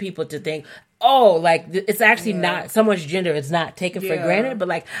other people to think, oh, like it's actually not someone's gender is not taken for granted. But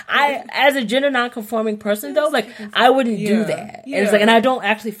like I, as a gender non-conforming person though, like I wouldn't do that. And it's like, and I don't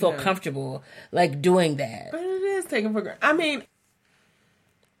actually feel comfortable like doing that. But it is taken for granted. I mean,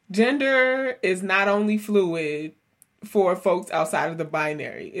 gender is not only fluid for folks outside of the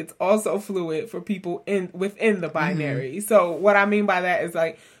binary, it's also fluid for people within the binary. So what I mean by that is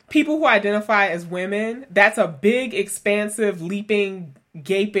like people who identify as women, that's a big, expansive, leaping,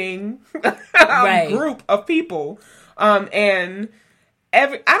 gaping group of people. And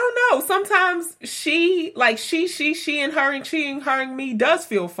I don't know, sometimes she and her and me does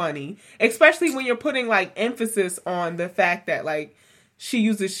feel funny, especially when you're putting like emphasis on the fact that like she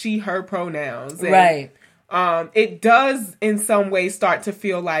uses she, her pronouns. And, it does in some ways start to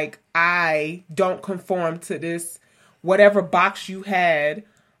feel like I don't conform to this whatever box you had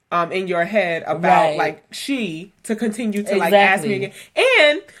in your head about like she to continue to like ask me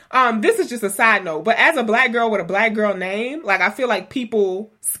again. And this is just a side note, but as a black girl with a black girl name, like I feel like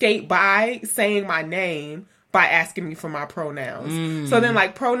people skate by saying my name by asking me for my pronouns. So then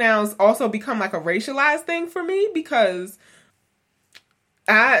like pronouns also become like a racialized thing for me because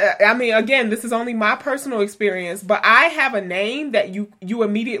I mean, again, this is only my personal experience, but I have a name that you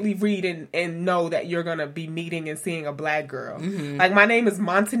immediately read and know that you're going to be meeting and seeing a black girl. Like, my name is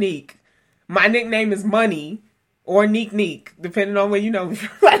Montanique. My nickname is Money or Neek, depending on where you know,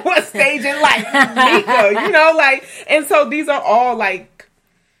 like, what stage in life. Nika, you know, like, and so these are all, like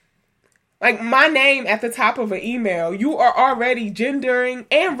my name at the top of an email, you are already gendering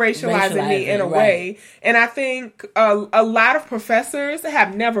and racializing me in a way. And I think a lot of professors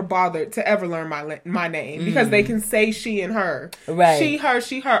have never bothered to ever learn my name because they can say she and her. She,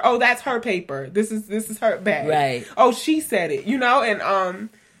 her. Oh, that's her paper. This is her bag. Oh, she said it, you know? And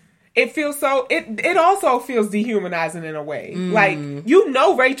it feels so, it also feels dehumanizing in a way. Like, you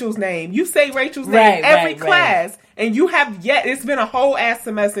know Rachel's name. You say Rachel's name every class. And you have it's been a whole ass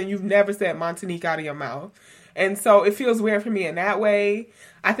semester and you've never said Montanique out of your mouth. And so it feels weird for me in that way.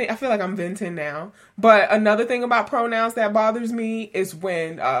 I feel like I'm venting now. But another thing about pronouns that bothers me is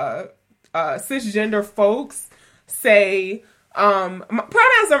when cisgender folks say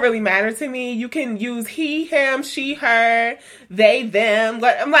Pronouns don't really matter to me. You can use he, him, she, her, they, them.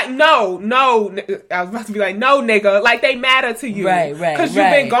 I'm like, no. I was about to be like, no, nigga. Like, they matter to you. Right. Because you've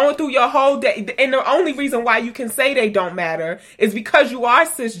been going through your whole day. And the only reason why you can say they don't matter is because you are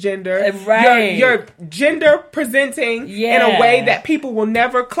cisgender. Right. You're gender presenting in a way that people will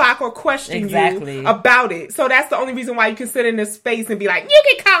never clock or question you about it. So that's the only reason why you can sit in this space and be like, you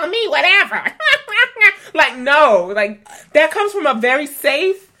can call me whatever. Like, no. Like, that comes from a very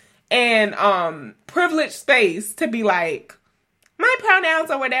safe and privileged space to be like, my pronouns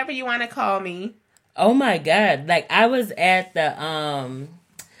or whatever you want to call me. Oh my God. Like, I was at the,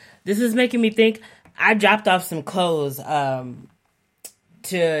 this is making me think, I dropped off some clothes to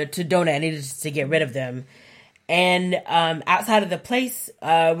donate. I needed to get rid of them. And outside of the place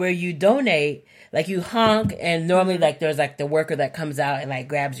where you donate, like, you honk, and normally, like, there's, like, the worker that comes out and, like,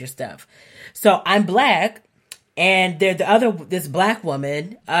 grabs your stuff. So I'm black, and this black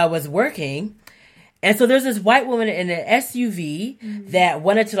woman was working, and so there's this white woman in an SUV that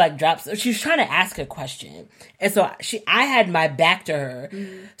wanted to, like, drop. So she was trying to ask a question, and so I had my back to her.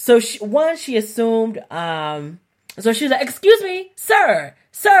 So she assumed. So she was like, "Excuse me, sir,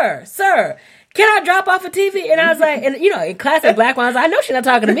 can I drop off a TV?" And I was like, and in classic black ones, I know she's not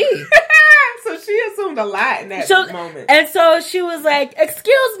talking to me. So she assumed a lot in that moment. And so she was like,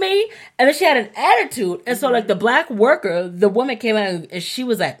 "Excuse me." And then she had an attitude. And so, like, the black worker, the woman came out and she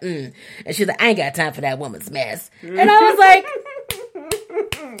was like, And she's like, "I ain't got time for that woman's mess." And I was like,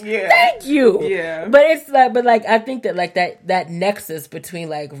 yeah, thank you. Yeah. But it's like, I think that, like, that nexus between,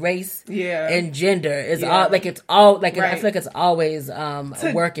 like, race and gender is all, like, it's all, like, I feel like it's always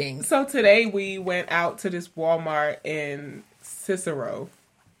working. So today we went out to this Walmart in Cicero.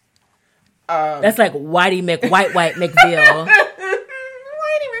 That's like Whitey McVille.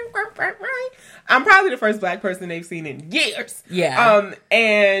 I'm probably the first black person they've seen in years. Yeah.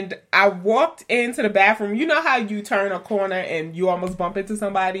 And I walked into the bathroom. You know how you turn a corner and you almost bump into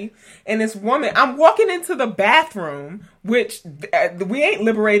somebody? And this woman, I'm walking into the bathroom, which we ain't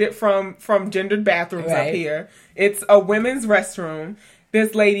liberated from gendered bathrooms up here. It's a women's restroom.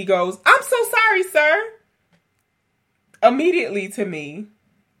 This lady goes, "I'm so sorry, sir." Immediately to me.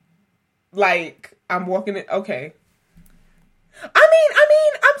 Like, I'm walking in, okay. I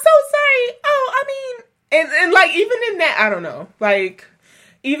mean, I'm so sorry. Oh, and like, even in that, I don't know. Like,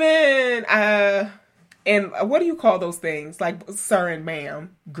 even, and what do you call those things? Like, sir and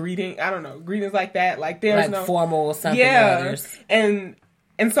ma'am. Greeting, I don't know. Greetings like that. Like, there's like no. Formal something. Yeah. And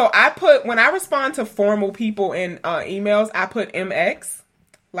so when I respond to formal people in emails, I put MX.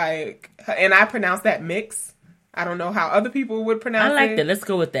 Like, and I pronounce that mix. I don't know how other people would pronounce it. I like that. Let's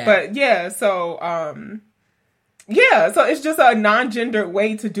go with that. But yeah, so so it's just a non-gendered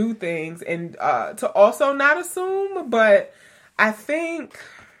way to do things and to also not assume, but I think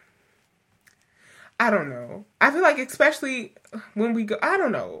I don't know. I feel like especially when we go, I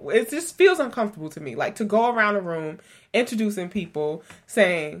don't know. It just feels uncomfortable to me. Like, to go around a room introducing people,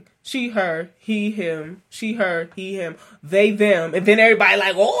 saying she, her, he, him, she, her, he, him, they, them, and then everybody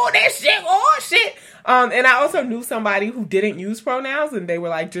like, oh shit. And I also knew somebody who didn't use pronouns, and they were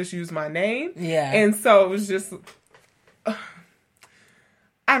like, just use my name. Yeah. And so it was just,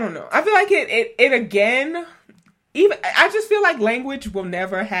 I don't know. I feel like it again, even, I just feel like language will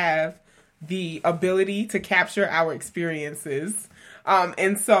never have the ability to capture our experiences.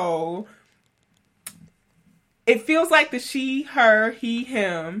 And so it feels like the she, her, he,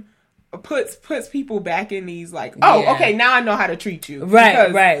 him puts people back in these like, okay, now I know how to treat you. Right.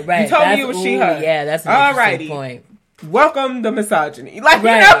 You told me it was she, her. Yeah, that's an interesting point. Welcome the misogyny. Like,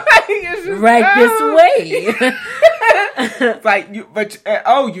 right. It's just, this way. It's like,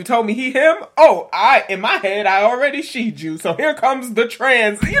 you told me he, him? In my head, I already she'd you. So here comes the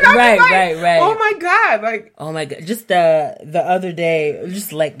trans. Right. Oh my God. Like, oh my God. Just the other day,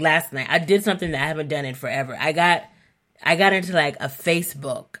 just like last night, I did something that I haven't done in forever. I got into like a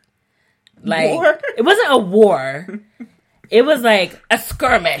Facebook. Like, war? It wasn't a war. It was like a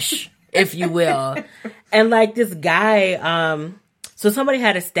skirmish, if you will. And like this guy, so somebody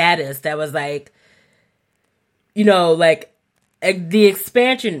had a status that was like, like the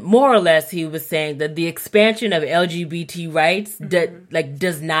expansion, more or less, he was saying that the expansion of LGBT rights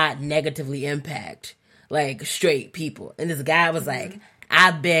does not negatively impact like straight people. And this guy was like,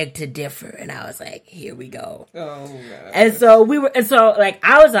 I beg to differ. And I was like, here we go. Oh, God. And so like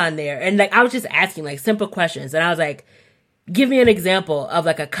I was on there and like I was just asking like simple questions. And I was like, give me an example of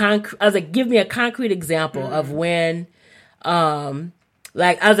like give me a concrete example of when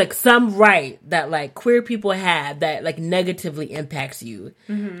like, I was like, some right that, like, queer people have that, like, negatively impacts you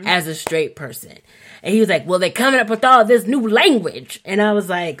as a straight person. And he was like, well, they're coming up with all this new language. And I was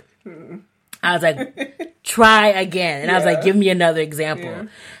like, try again. And I was like, give me another example. Yeah.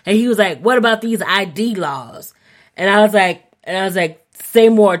 And he was like, what about these ID laws? And I was like, say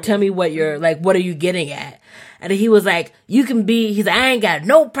more. Tell me what you're, like, what are you getting at? And he was like, he's like, I ain't got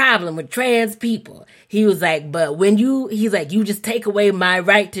no problem with trans people. He was like, but he's like, you just take away my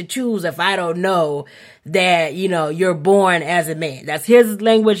right to choose if I don't know that, you know, you're born as a man. That's his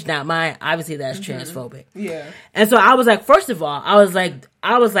language, not mine. Obviously, that's transphobic. Yeah. And so I was like, first of all, I was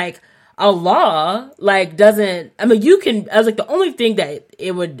like, a law, like, doesn't, I mean, I was like, the only thing that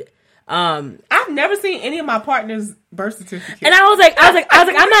it would, I've never seen any of my partner's birth certificates. And I was like,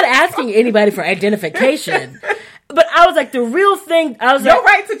 I'm not asking anybody for identification. But I was like, the real thing, I was your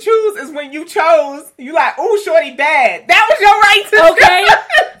right to choose is when you chose, you like, oh, shorty bad. That was your right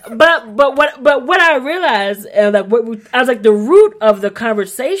to choose. But what I realized, I was like, the root of the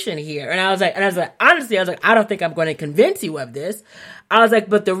conversation here, and I was like, honestly, I don't think I'm going to convince you of this. I was like,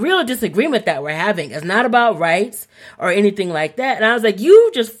 but the real disagreement that we're having is not about rights or anything like that. And I was like,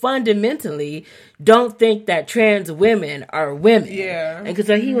 you just fundamentally don't think that trans women are women. Yeah. And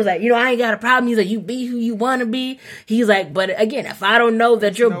so he was like, you know, I ain't got a problem. He's like, you be who you want to be. He's like, but again, if I don't know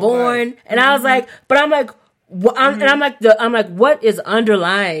that you're born, and I was like, but I'm like, and I'm like, what is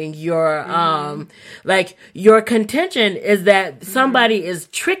underlying your, like, your contention is that somebody is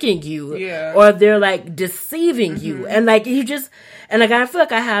tricking you, or they're like deceiving you, and like you just. And like, I feel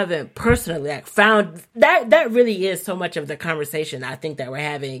like I haven't personally like found that really is so much of the conversation I think that we're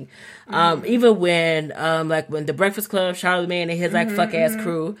having. Even when, like when the Breakfast Club, Charlamagne and his like fuck ass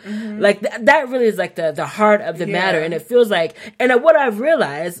crew, like that really is like the heart of the matter. And it feels like, and what I've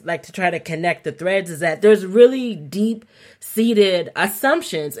realized, like to try to connect the threads, is that there's really deep seated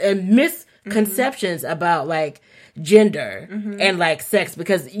assumptions and misconceptions about like gender and like sex,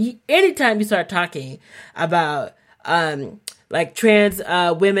 because anytime you start talking about, like trans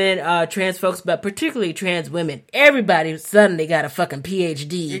women, trans folks, but particularly trans women, everybody suddenly got a fucking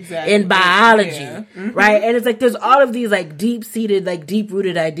PhD in biology, right? And it's like there's all of these like deep-seated, like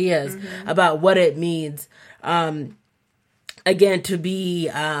deep-rooted ideas about what it means, again, to be.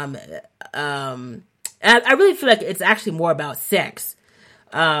 And I really feel like it's actually more about sex.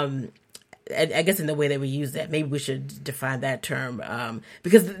 I guess in the way that we use that, maybe we should define that term.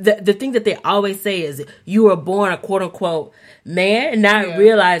 Because the thing that they always say is you were born a quote unquote man, not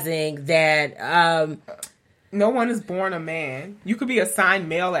realizing that, no one is born a man. You could be assigned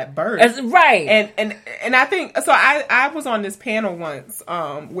male at birth. Right. And I think, so I was on this panel once,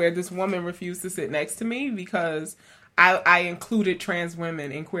 where this woman refused to sit next to me because I included trans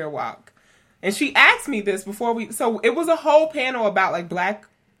women in Queer Walk. And she asked me this so it was a whole panel about like Black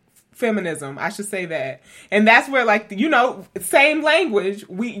feminism, I should say that. And that's where, like, you know, same language.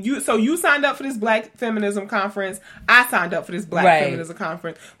 So you signed up for this Black feminism conference. I signed up for this Black feminism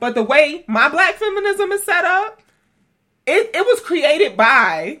conference. But the way my Black feminism is set up, it was created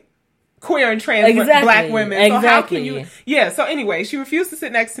by queer and trans Black women. So how can you? Yeah. So anyway, she refused to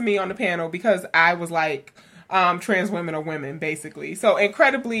sit next to me on the panel because I was like, trans women are women, basically. So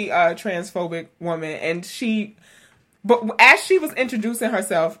incredibly transphobic woman, and she. But as she was introducing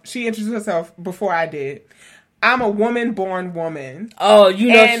herself, she introduced herself before I did. I'm a woman-born woman. Oh, you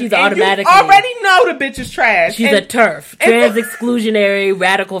know, she's automatically. You already know the bitch is trash. She's a TERF. Trans-exclusionary,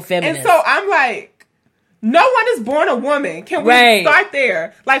 radical feminist. And so I'm like, no one is born a woman. Can we start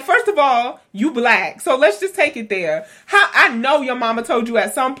there? Like, first of all, you Black. So let's just take it there. I know your mama told you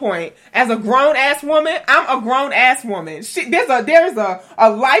at some point, as a grown-ass woman, I'm a grown-ass woman. There's a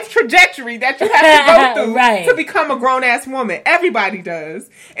life trajectory that you have to go through to become a grown-ass woman. Everybody does.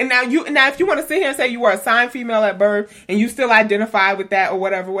 And now if you want to sit here and say you were assigned female at birth and you still identify with that or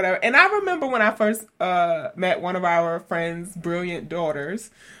whatever. And I remember when I first met one of our friends' brilliant daughters,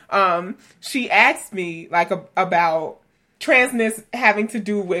 she asked me like about transness having to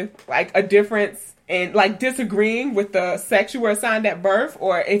do with like a difference in like disagreeing with the sex you were assigned at birth,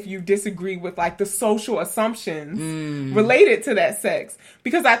 or if you disagree with like the social assumptions related to that sex,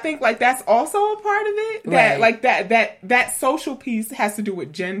 because I think like that's also a part of it, that like that social piece has to do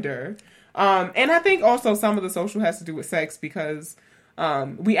with gender, and I think also some of the social has to do with sex, because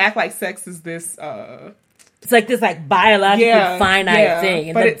we act like sex is this it's like this like biologically finite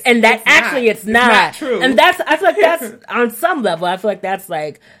thing. But it's not true. And I feel like that's on some level, I feel like that's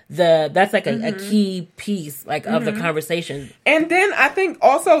like a key piece like of the conversation. And then I think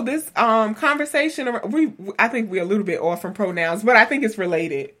also this conversation, I think we're a little bit off from pronouns, but I think it's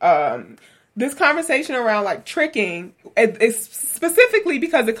related. this conversation around like tricking is specifically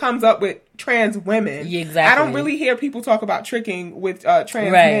because it comes up with trans women. Exactly. I don't really hear people talk about tricking with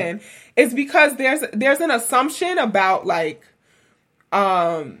trans men. It's because there's an assumption about like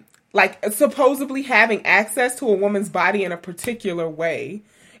supposedly having access to a woman's body in a particular way.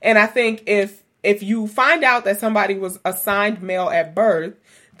 And I think if you find out that somebody was assigned male at birth,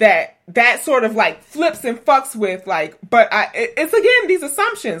 that sort of like flips and fucks with like, it's again these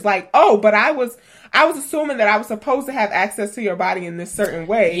assumptions like, oh, but I was assuming that I was supposed to have access to your body in this certain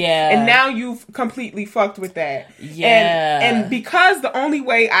way. Yeah. And now you've completely fucked with that. Yeah. And because the only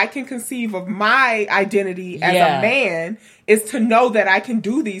way I can conceive of my identity as a man is to know that I can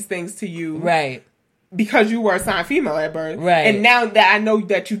do these things to you. Right. Because you were assigned female at birth. Right. And now that I know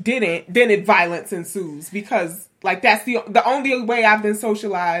that you didn't, then violence ensues. Because like that's the only way I've been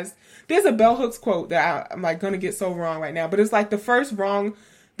socialized. There's a Bell Hooks quote that I'm like gonna get so wrong right now, but it's like the first like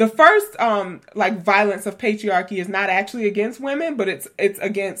violence of patriarchy is not actually against women, but it's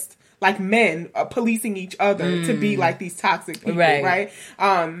against like men policing each other to be like these toxic people, right?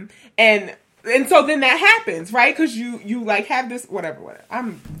 And so then that happens, right? Because you like have this whatever.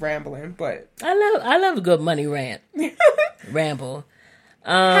 I'm rambling, but I love a good money rant. Ramble.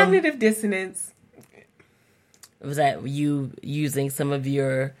 Cognitive dissonance. Was that you using some of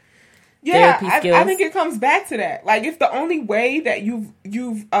your therapy skills? I think it comes back to that. Like, if the only way that you've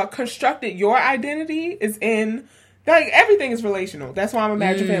constructed your identity is in, like, everything is relational. That's why I'm a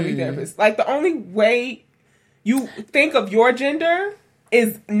marriage and family therapist. Like, the only way you think of your gender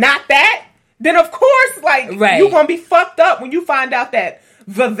is not that, then of course, like, you're gonna be fucked up when you find out that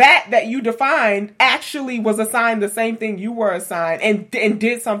that you defined actually was assigned the same thing you were assigned and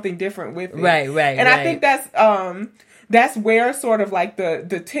did something different with it. Right. And I think that's where sort of like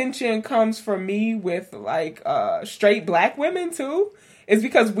the tension comes for me with like straight black women too, is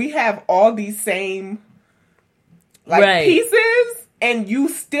because we have all these same like pieces and you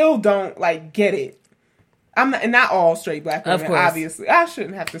still don't like get it. I'm not all straight black women, obviously. I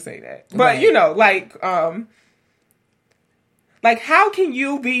shouldn't have to say that. But you know, like, how can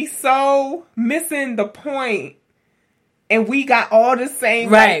you be so missing the point and we got all the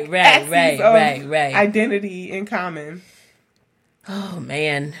same axes of identity in common? Oh,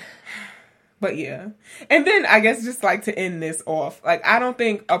 man. But yeah. And then I guess just like to end this off, like, I don't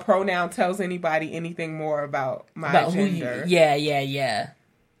think a pronoun tells anybody anything more about my gender. Yeah.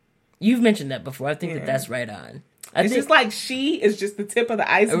 You've mentioned that before. I think that's right on. It's just like she is just the tip of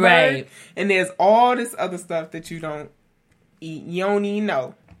the iceberg. Right. And there's all this other stuff that you don't even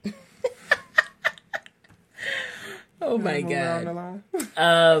know. Oh my god.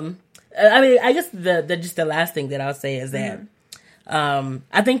 I mean, I guess the last thing that I'll say is that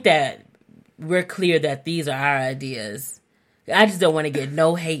I think that we're clear that these are our ideas. I just don't want to get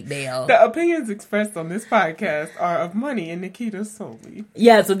no hate mail. The opinions expressed on this podcast are of Money and Nikita solely.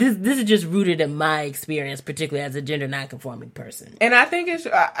 Yeah, so this is just rooted in my experience, particularly as a gender nonconforming person. And I think it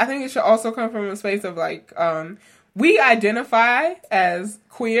should also come from a space of like we identify as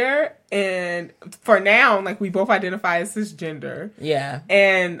queer, and for now, like, we both identify as cisgender. Yeah.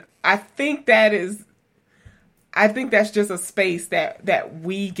 And I think that's just a space that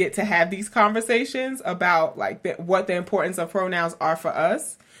we get to have these conversations about, like, what the importance of pronouns are for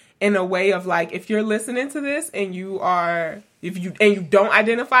us, in a way of, like, if you're listening to this and you don't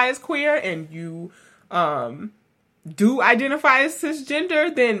identify as queer and you do identify as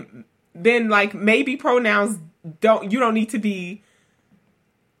cisgender, then like, maybe pronouns you don't need to be,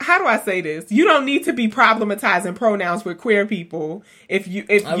 how do I say this? You don't need to be problematizing pronouns with queer people if you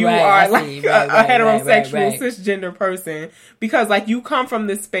are like a heterosexual cisgender person, because like you come from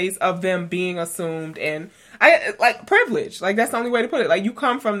this space of them being assumed and privilege. Like, that's the only way to put it. Like, you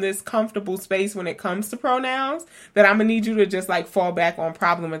come from this comfortable space when it comes to pronouns that I'm gonna need you to just like fall back on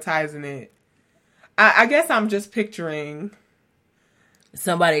problematizing it. I guess I'm just picturing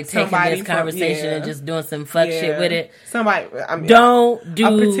somebody taking this conversation and just doing some fuck shit with it. Don't do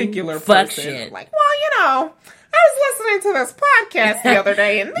a particular fuck person. shit. Like, well, I was listening to this podcast the other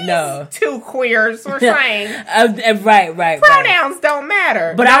day, and these two queers were saying, pronouns don't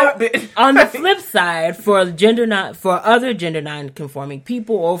matter. But on the flip side, for other gender non-conforming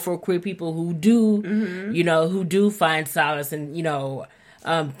people, or for queer people who do, who do find solace in,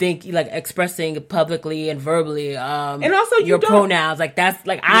 think like expressing publicly and verbally, and also your pronouns, like, that's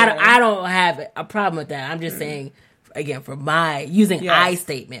like, I don't have a problem with that. I'm just saying, again, for my using I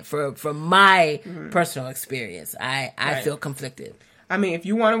statement for my personal experience, I feel conflicted. I mean, if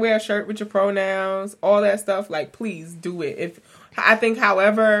you want to wear a shirt with your pronouns, all that stuff, like, please do it. I think,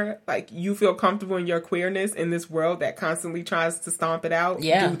 however, like, you feel comfortable in your queerness in this world that constantly tries to stomp it out,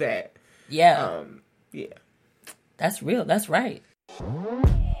 do that. Yeah. Yeah. That's real. That's right. All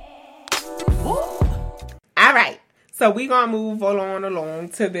right. So we gonna move along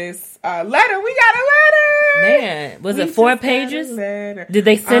to this letter. We got a letter. Man, was it 4 pages? Did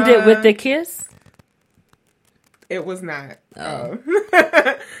they send it with the kiss? It was not. Oh.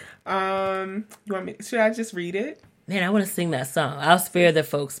 You want me? Should I just read it? Man, I want to sing that song. I'll spare the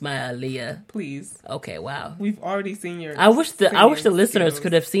folks my Aaliyah. Please. Okay, wow. We've already seen your. I wish the listeners skills.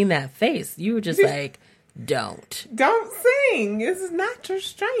 could have seen that face. You were just like, don't sing. This is not your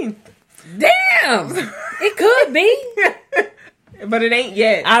strength. Damn, it could be, but it ain't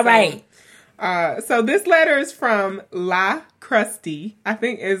yet. All right. So this letter is from La Krusty. I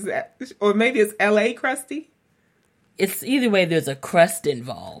think or maybe it's L.A. Krusty. It's either way. There's a crust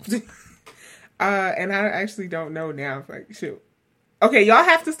involved. And I actually don't know now. Like, shoot. Okay, y'all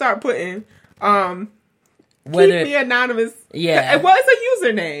have to start putting keep me anonymous. Yeah. Well, it's a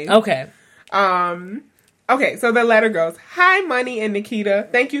username. Okay. Okay, so the letter goes, "Hi, Money and Nikita.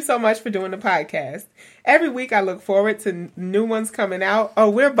 Thank you so much for doing the podcast. Every week I look forward to new ones coming out. Oh,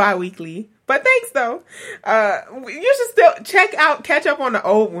 we're bi-weekly. But thanks, though. You should still catch up on the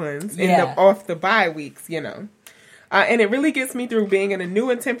old ones off the bye weeks, you know. And it really gets me through being in a new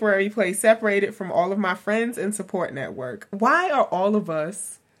and temporary place, separated from all of my friends and support network. Why are all of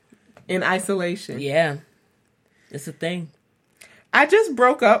us in isolation? Yeah, it's a thing. I just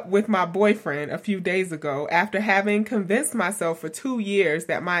broke up with my boyfriend a few days ago after having convinced myself for 2 years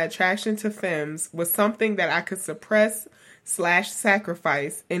that my attraction to femmes was something that I could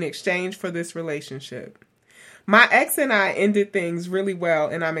suppress/sacrifice in exchange for this relationship. My ex and I ended things really well,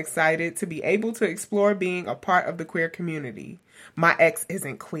 and I'm excited to be able to explore being a part of the queer community. My ex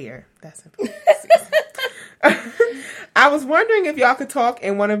isn't queer. That's important. I was wondering if y'all could talk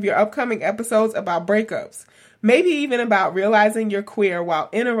in one of your upcoming episodes about breakups. Maybe even about realizing you're queer while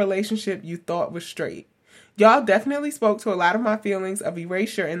in a relationship you thought was straight. Y'all definitely spoke to a lot of my feelings of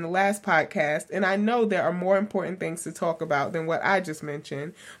erasure in the last podcast, and I know there are more important things to talk about than what I just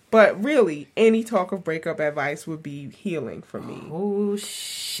mentioned, but really, any talk of breakup advice would be healing for me. Oh,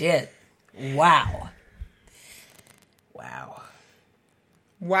 shit. Wow. Wow.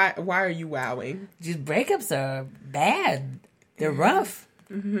 Why are you wowing? Just breakups are bad. They're rough.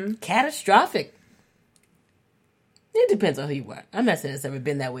 Mm-hmm. Catastrophic. It depends on who you are. I'm not saying it's ever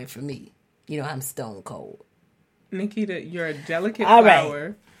been that way for me. You know, I'm stone cold. Nikita, you're a delicate all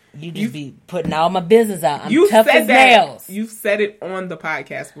flower. Right. You just be putting all my business out. I'm tough as nails. You've said it on the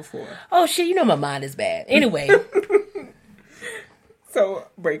podcast before. Oh, shit. You know my mind is bad. Anyway. So,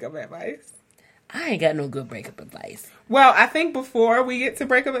 breakup advice. I ain't got no good breakup advice. Well, I think before we get to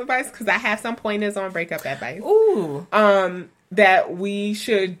breakup advice, because I have some pointers on breakup advice. Ooh. That we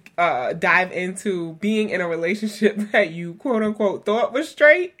should dive into being in a relationship that you quote unquote thought was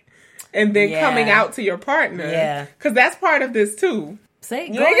straight, and then coming out to your partner. Yeah, because that's part of this too. Say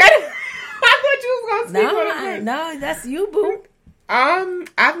it. I thought you was gonna speak. No, that's you, boo.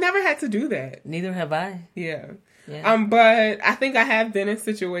 I've never had to do that. Neither have I. Yeah. But I think I have been in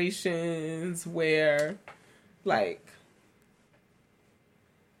situations where, like,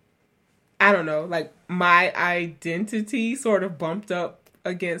 I don't know, like, my identity sort of bumped up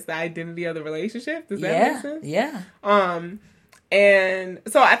against the identity of the relationship. Does that make sense? Yeah. And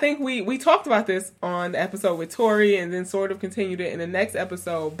so I think we talked about this on the episode with Tori, and then sort of continued it in the next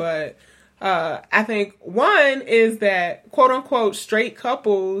episode. But I think one is that quote unquote straight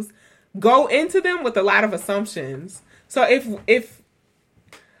couples go into them with a lot of assumptions. So if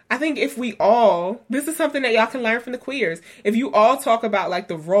I think if we all, this is something that y'all can learn from the queers. If you all talk about like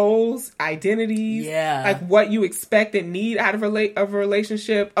the roles, identities, like what you expect and need out of a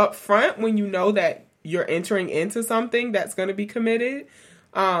relationship up front when you know that you're entering into something that's going to be committed,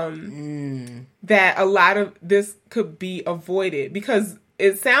 that a lot of this could be avoided. Because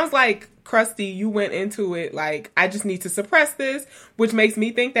it sounds like, Krusty, you went into it like, I just need to suppress this, which makes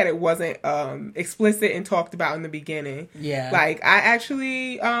me think that it wasn't explicit and talked about in the beginning. Yeah. Like, I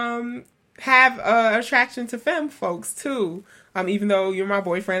actually have attraction to femme folks, too. Even though you're my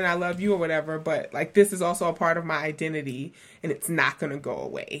boyfriend and I love you or whatever, but, like, this is also a part of my identity, and it's not going to go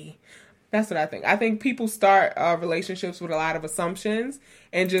away. That's what I think. I think people start relationships with a lot of assumptions,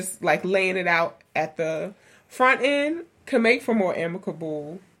 and just, like, laying it out at the front end can make for more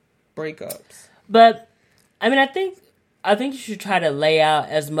amicable breakups. But I mean, I think you should try to lay out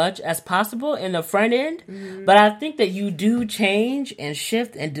as much as possible in the front end. Mm-hmm. But I think that you do change and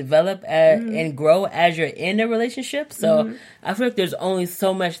shift and develop and grow as you're in a relationship. So I feel like there's only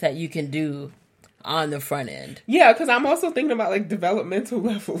so much that you can do on the front end. Yeah, because I'm also thinking about like developmental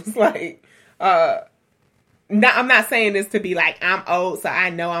levels. Like I'm not saying this to be like, I'm old, so I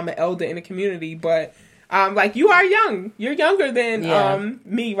know I'm an elder in the community, but like, you are young. You're younger than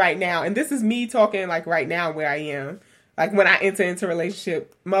me right now. And this is me talking, like, right now where I am. Like, when I enter into a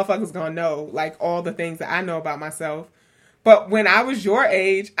relationship, motherfuckers gonna know, like, all the things that I know about myself. But when I was your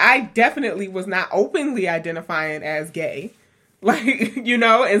age, I definitely was not openly identifying as gay. Like, you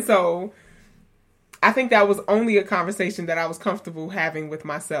know? And so I think that was only a conversation that I was comfortable having with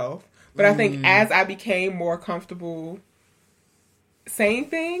myself. But I think as I became more comfortable saying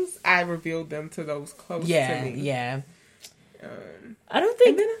things, I revealed them to those close to me. Yeah. I don't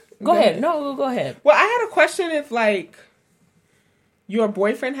think... Go ahead. No, go ahead. Well, I had a question if, like, your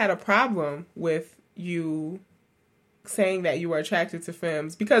boyfriend had a problem with you saying that you were attracted to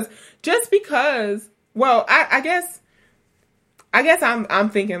femmes. Because, well, I guess I'm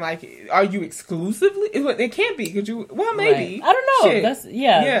thinking, like, are you exclusively? It can't be. Could you? Well, maybe. Right. I don't know. Shit.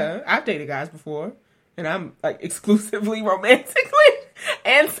 Yeah. I've dated guys before, and I'm, like, exclusively romantically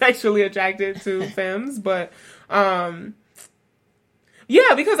and sexually attracted to femmes. But,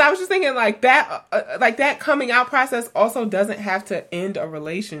 yeah, because I was just thinking, like, that coming out process also doesn't have to end a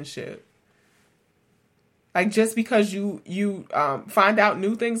relationship. Like, just because you find out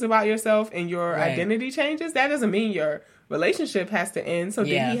new things about yourself and your identity changes, that doesn't mean your relationship has to end. So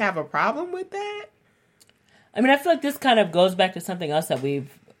did he have a problem with that? I mean, I feel like this kind of goes back to something else that we've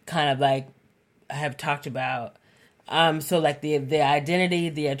kind of, like, have talked about. So, like, the identity,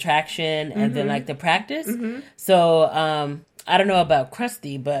 the attraction, and then, like, the practice. So, I don't know about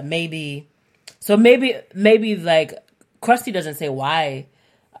Krusty, but maybe, like, Krusty doesn't say why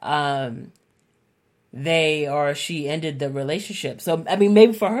they or she ended the relationship. So, I mean,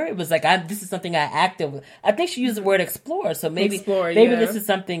 maybe for her, it was like, this is something I think she used the word explore. So maybe this is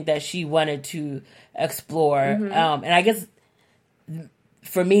something that she wanted to explore. And I guess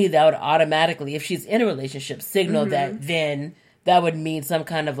for me, that would automatically, if she's in a relationship, signal that then that would mean some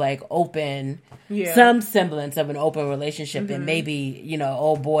kind of, like, open, some semblance of an open relationship. And maybe, you know,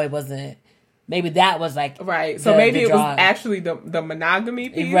 old boy wasn't, maybe that was, like, right. So maybe it was actually the monogamy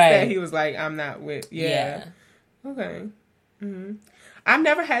piece that he was like, I'm not with. Yeah. Okay. I've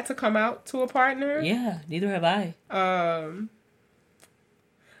never had to come out to a partner. Yeah, neither have I.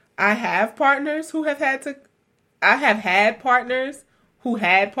 I have partners who have had to. I have had partners who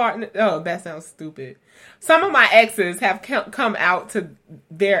had partners. Oh, that sounds stupid. Some of my exes have come out to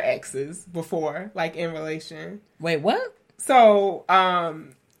their exes before, like, in relation. Wait, what? So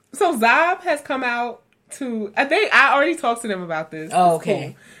Zob has come out to, I already talked to them about this. Oh,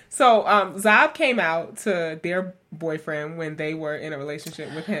 okay. Cool. So, Zob came out to their boyfriend when they were in a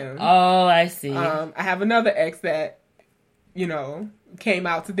relationship with him. Oh, I see. I have another ex that, you know, came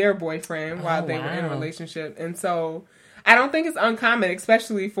out to their boyfriend while they were in a relationship. And so, I don't think it's uncommon,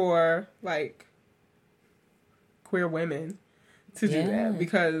 especially for, like, queer women to do that.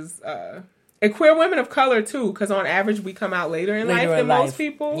 Because, and queer women of color too, because on average we come out later in life than most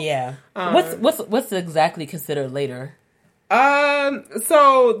people. Yeah. What's exactly considered later?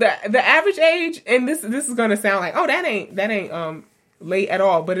 So the average age, and this is gonna sound like, oh, that ain't late at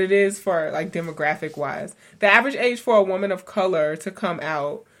all, but it is for, like, demographic wise. The average age for a woman of color to come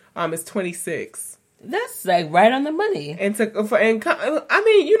out is 26. That's, like, right on the money. I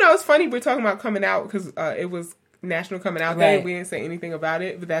mean, you know, it's funny we're talking about coming out because it was National Coming Out Day. We didn't say anything about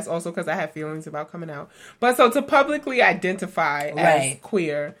it, but that's also because I have feelings about coming out. But so to publicly identify as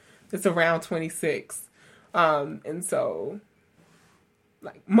queer, it's around 26. And so,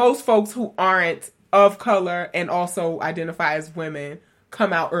 like, most folks who aren't of color and also identify as women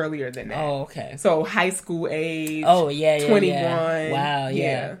come out earlier than that. Oh, okay. So high school age. Oh, yeah, 21. Yeah. Wow,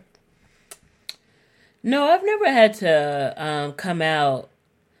 yeah. No, I've never had to come out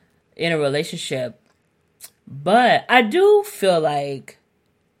in a relationship. But I do feel like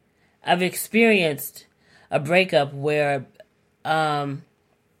I've experienced a breakup where, I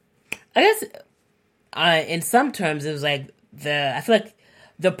guess, in some terms, it was like I feel like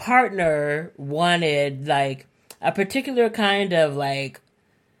the partner wanted, like, a particular kind of, like,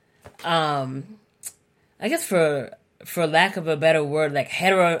 I guess for lack of a better word, like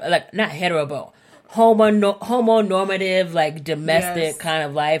not hetero, but homonormative, like, domestic kind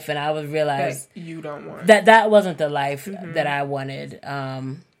of life, and I would realize that you don't want that wasn't the life that I wanted.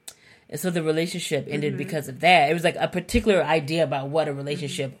 And so the relationship ended because of that. It was like a particular idea about what a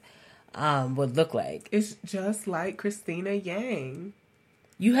relationship would look like. It's just like Christina Yang.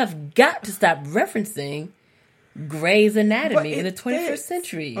 You have got to stop referencing Grey's Anatomy in the 21st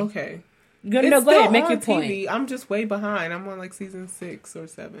century. Okay. Go ahead, make your point. TV. I'm just way behind. I'm on, like, season 6 or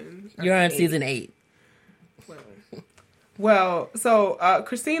 7. You're on season 8. Well, so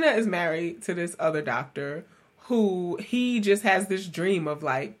Christina is married to this other doctor who he just has this dream of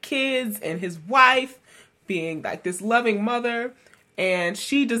like kids and his wife being like this loving mother, and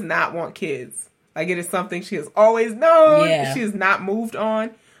she does not want kids. Like, it is something she has always known. Yeah. She has not moved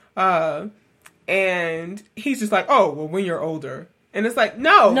on. And he's just like, oh, well, when you're older. And it's like,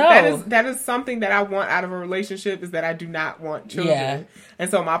 no. That is something that I want out of a relationship, is that I do not want children. Yeah. And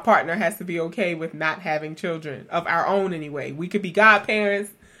so my partner has to be okay with not having children of our own anyway. We could be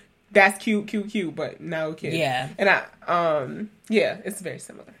godparents. That's cute, but no kids. Yeah. And it's very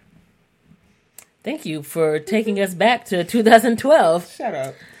similar. Thank you for taking us back to 2012. Shut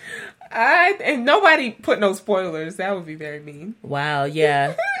up. And nobody put no spoilers. That would be very mean. Wow,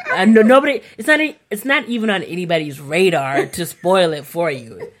 yeah. And nobody. It's not even on anybody's radar to spoil it for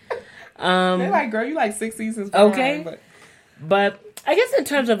you. They're like, girl, you like 6 seasons behind. Okay, but I guess in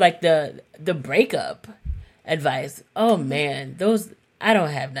terms of like the breakup advice. Oh man, I don't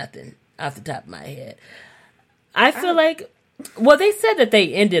have nothing off the top of my head. I feel like. Well, they said that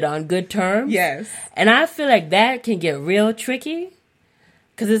they ended on good terms. Yes. And I feel like that can get real tricky.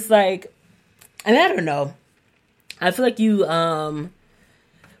 Because it's like, and I don't know. I feel like you,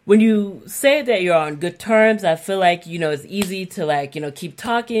 when you say that you're on good terms, I feel like, it's easy to like, keep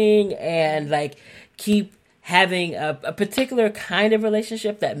talking and like keep having a particular kind of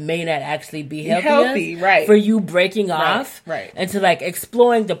relationship that may not actually be healthy right? For you breaking off, right? And to like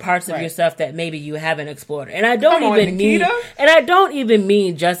exploring the parts of yourself that maybe you haven't explored. And I don't even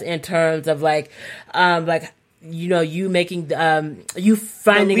mean just in terms of like you making you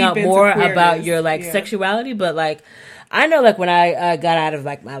finding out more about your like sexuality, but like I know, like, when I got out of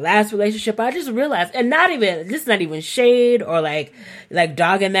like my last relationship, I just realized, and this is not even shade or like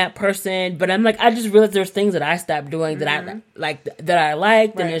dogging that person, but I'm like, I just realized there's things that I stopped doing that I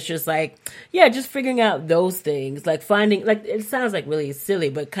liked, and it's just like, yeah, just figuring out those things, like finding, like, it sounds like really silly,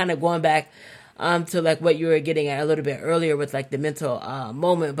 but kind of going back to like what you were getting at a little bit earlier with like the mental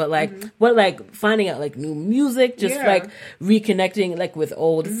moment, but like what, like finding out like new music, just like reconnecting like with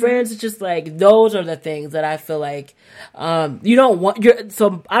old friends. It's just like those are the things that I feel like you don't want.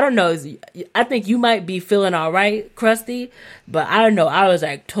 So I don't know. I think you might be feeling all right, Krusty, but I don't know. I was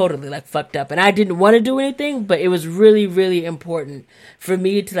like totally like fucked up, and I didn't want to do anything, but it was really, really important for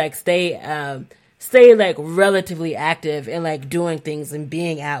me to like stay like relatively active and like doing things and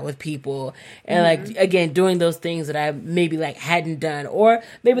being out with people and like again doing those things that I maybe like hadn't done, or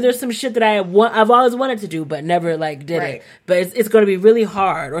maybe there's some shit that I've always wanted to do but never like did it, but it's going to be really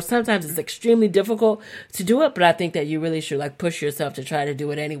hard, or sometimes it's extremely difficult to do it, but I think that you really should like push yourself to try to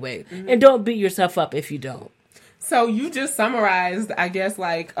do it anyway, and don't beat yourself up if you don't. So you just summarized, I guess,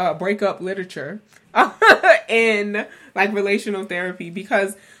 like breakup literature in like relational therapy,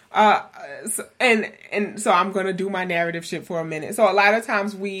 because so I'm gonna do my narrative shit for a minute. So a lot of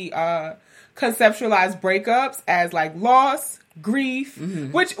times we conceptualize breakups as like loss, grief,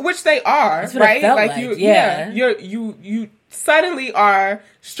 which they are, right? Like you suddenly are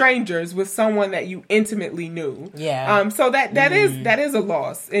strangers with someone that you intimately knew. Yeah. So that is a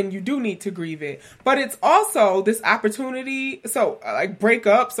loss, and you do need to grieve it. But it's also this opportunity. So like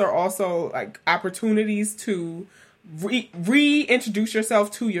breakups are also like opportunities to reintroduce yourself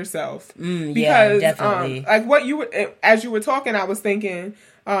to yourself, because definitely. Like what you were, as you were talking, I was thinking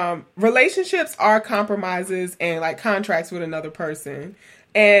relationships are compromises and like contracts with another person,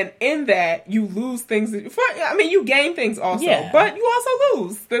 and in that you lose things you gain things also, but you also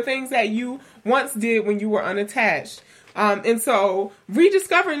lose the things that you once did when you were unattached, and so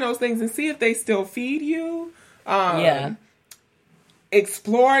rediscovering those things and see if they still feed you,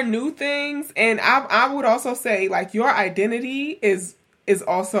 explore new things. And I would also say like your identity is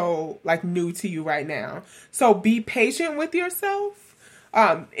also like new to you right now. So be patient with yourself.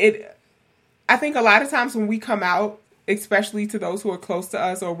 I think a lot of times when we come out, especially to those who are close to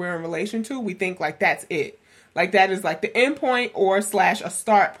us or we're in relation to, we think like that's it. Like that is like the end point or / a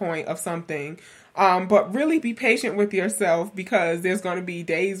start point of something. But really be patient with yourself, because there's going to be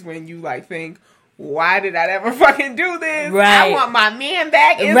days when you like think, why did I ever fucking do this? Right. I want my man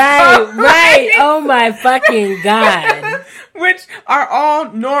back. Right. Oh my fucking God. Which are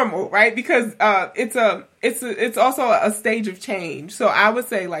all normal, right? Because it's also a stage of change. So I would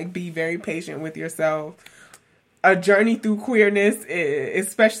say like be very patient with yourself. A journey through queerness,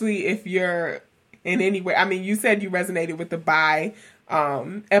 especially if you're in any way. I mean, you said you resonated with the bi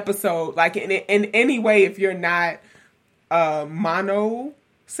episode. Like in any way, if you're not mono.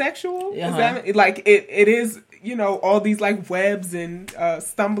 Sexual, is that like it is, all these like webs and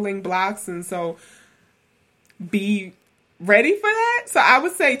stumbling blocks, and so be ready for that. So I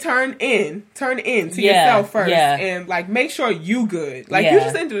would say turn in to yourself first, and like make sure you good. Like you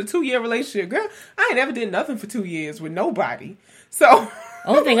just ended a 2-year relationship, girl. I ain't never did nothing for 2 years with nobody. So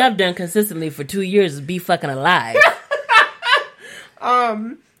only thing I've done consistently for 2 years is be fucking alive.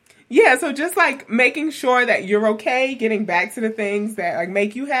 Yeah, so just like making sure that you're okay, getting back to the things that like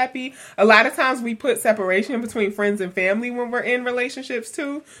make you happy. A lot of times we put separation between friends and family when we're in relationships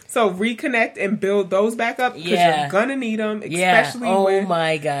too. So reconnect and build those back up because you're gonna need them, especially when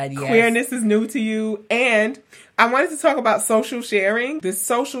my God, queerness is new to you. And I wanted to talk about social sharing. This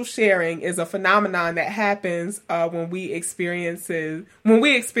social sharing is a phenomenon that happens when we experience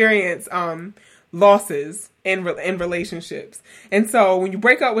losses in relationships. And so when you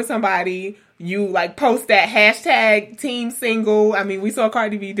break up with somebody, you like post that hashtag team single. I mean, we saw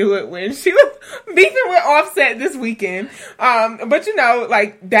Cardi B do it when she was beefing with Offset this weekend. But you know,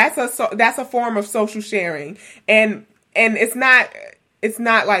 like that's a form of social sharing. And it's not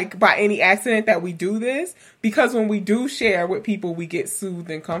like by any accident that we do this, because when we do share with people, we get soothed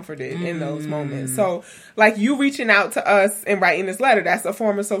and comforted in those moments. So like you reaching out to us and writing this letter, that's a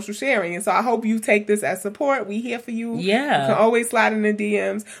form of social sharing. And so I hope you take this as support. We here for you. Yeah. You can always slide in the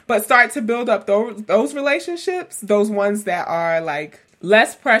DMs, but start to build up those relationships, those ones that are like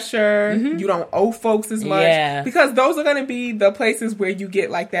less pressure. You don't owe folks as much because those are going to be the places where you get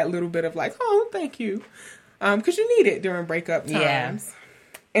like that little bit of like, oh, thank you. Because you need it during breakup times. Yeah.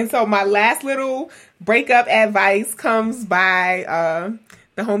 And so my last little breakup advice comes by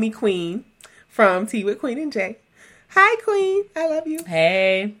the homie Queen from Tea with Queen and Jay. Hi, Queen. I love you.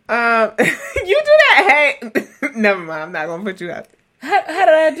 Hey. You do that, hey. Never mind. I'm not going to put you out there. How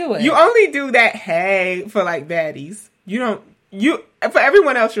did I do it? You only do that, hey, for like baddies. For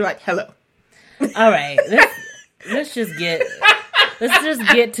everyone else, you're like, hello. All right. Let's just get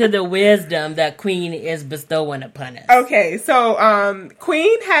to the wisdom that Queen is bestowing upon us. Okay, so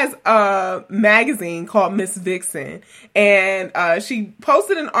Queen has a magazine called Miss Vixen, and she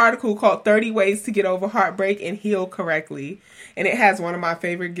posted an article called 30 Ways to Get Over Heartbreak and Heal Correctly. And it has one of my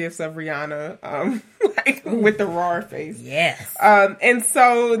favorite gifs of Rihanna, like with the raw face. Yes. And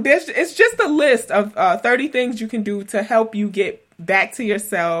so it's just a list of 30 things you can do to help you get back to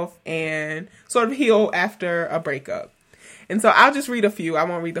yourself and sort of heal after a breakup. And so I'll just read a few. I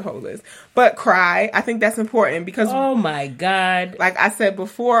won't read the whole list. But cry. I think that's important because... Oh, my God. Like I said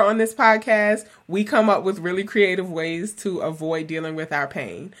before on this podcast, we come up with really creative ways to avoid dealing with our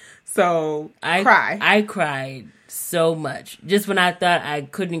pain. So, cry. I cried so much. Just when I thought I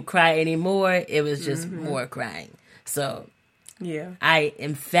couldn't cry anymore, it was just more crying. So, yeah, I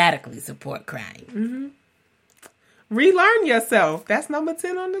emphatically support crying. Relearn yourself. That's number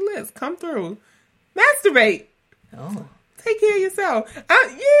 10 on the list. Come through. Masturbate. Oh. Take care of yourself.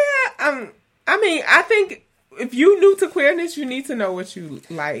 I mean, I think if you new to queerness, you need to know what you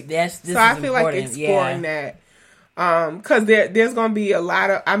like. So I feel like exploring that. Because there's going to be a lot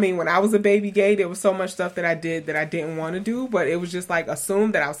of, I mean, when I was a baby gay, there was so much stuff that I did that I didn't want to do, but it was just like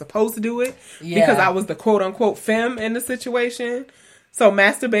assumed that I was supposed to do it because I was the quote unquote femme in the situation. So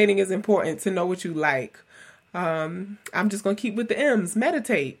masturbating is important to know what you like. I'm just going to keep with the M's.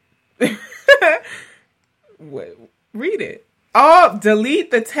 Meditate. Read it. Oh, delete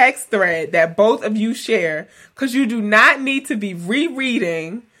the text thread that both of you share because you do not need to be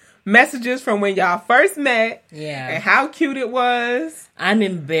rereading messages from when y'all first met and how cute it was. I'm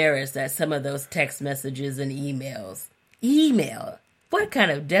embarrassed at some of those text messages and emails. Email? What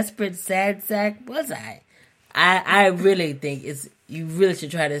kind of desperate sad sack was I? I really think you really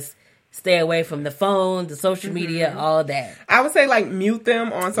should try to stay away from the phone, the social media, all that. I would say like mute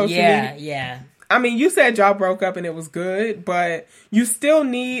them on social media. Yeah. I mean, you said y'all broke up and it was good, but you still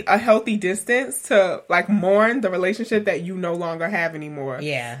need a healthy distance to like mourn the relationship that you no longer have anymore.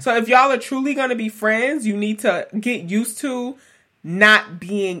 Yeah. So if y'all are truly going to be friends, you need to get used to not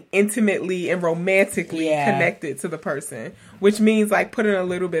being intimately and romantically connected to the person, which means like putting a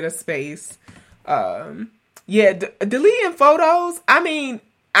little bit of space. Deleting photos. I mean,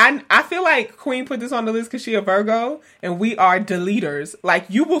 I feel like Queen put this on the list because she a Virgo, and we are deleters. Like,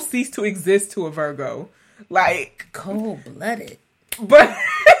 you will cease to exist to a Virgo. Like... Cold-blooded. But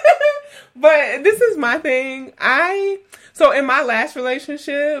this is my thing. So in my last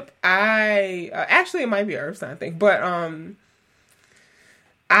relationship, actually it might be an Earth sign thing, but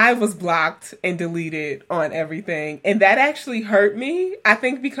I was blocked and deleted on everything. And that actually hurt me. I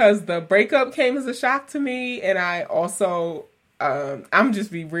think because the breakup came as a shock to me, and I also... I'm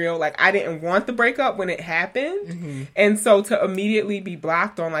just be real. Like, I didn't want the breakup when it happened. And so to immediately be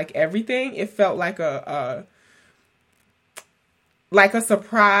blocked on like everything, it felt like a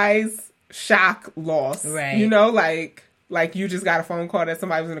surprise shock loss. Right. You know, like Like, you just got a phone call that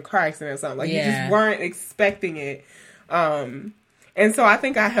somebody was in a car accident or something. Like, you Yeah. just weren't expecting it. And so I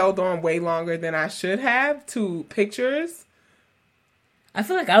think I held on way longer than I should have to pictures. I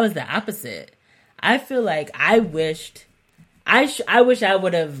feel like I was the opposite. I feel like I wished I wish I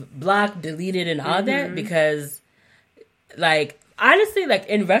would have blocked, deleted, and all that, because, like, honestly, like,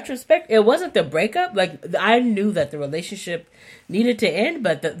 in retrospect, it wasn't the breakup. Like, I knew that the relationship needed to end,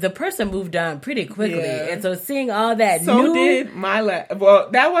 but the person moved on pretty quickly. Yeah. And so seeing all that So did my last. Well,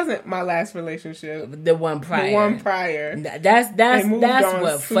 that wasn't my last relationship. the one prior. The one prior. That's They moved on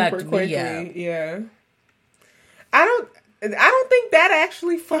what super fucked quickly. me up. Yeah. I don't think that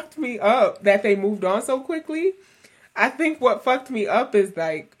actually fucked me up, that they moved on so quickly. I think what fucked me up is,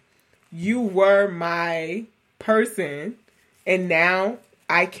 like, you were my person, and now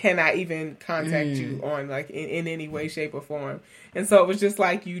I cannot even contact you on, like, in any way, shape, or form. And so it was just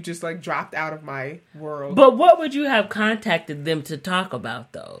like, you just, like, dropped out of my world. But what would you have contacted them to talk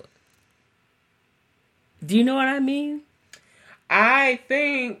about, though? Do you know what I mean? I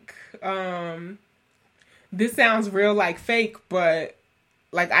think, this sounds real, like, fake, but,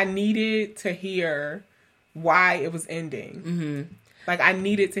 like, I needed to hear why it was ending. Mm-hmm. Like, I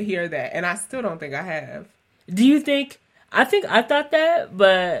needed to hear that, and I still don't think I have. Do you think... I thought that,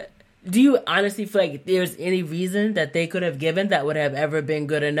 but do you honestly feel like there's any reason that they could have given that would have ever been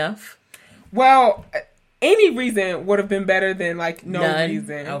good enough? Well, any reason would have been better than, like, no None?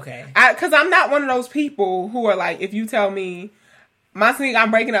 reason. Okay. Because I'm not one of those people who are like, if you tell me, my stink,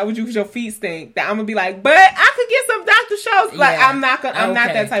 I'm breaking up with you because your feet stink, that I'm gonna be like, but I could get some Dr. Scholl's. Like, Yeah. I'm not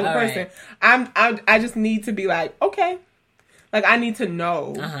that type of All person. right. I just need to be like, okay. Like, I need to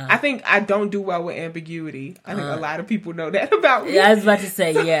know. Uh-huh. I think I don't do well with ambiguity. I think a lot of people know that about me. Yeah, I was about to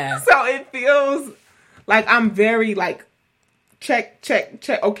say, yeah. So it feels like I'm very, like, check.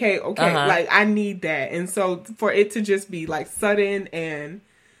 Okay. Uh-huh. Like, I need that. And so for it to just be, like, sudden and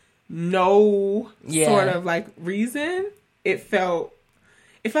no sort of, like, reason, it felt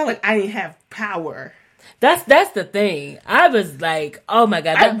like I didn't have power. That's the thing. I was like, oh my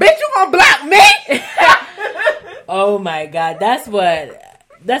God. I bet you gonna block me. Oh my God. That's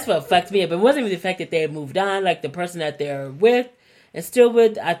what fucked me up. It wasn't even the fact that they had moved on. Like, the person that they're with and still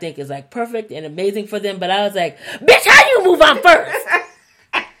with, I think, is, like, perfect and amazing for them. But I was like, bitch, how you move on first?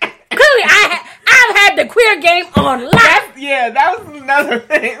 Clearly, I've had the queer game on live. That was another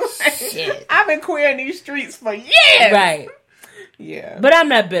thing. Like, Shit. I've been queer in these streets for years. Right. Yeah. But I'm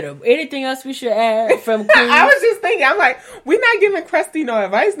not bitter. Anything else we should add from Queens? I was just thinking, I'm like, we're not giving Krusty no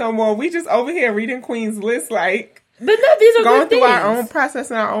advice no more. We just over here reading Queen's list, like, But no, these are going good through things. our own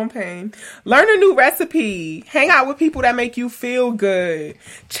process and our own pain. Learn a new recipe. Hang out with people that make you feel good.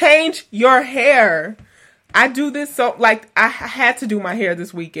 Change your hair. I do this so, like, I had to do my hair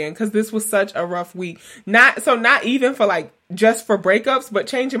this weekend because this was such a rough week. Not even for, like, just for breakups, but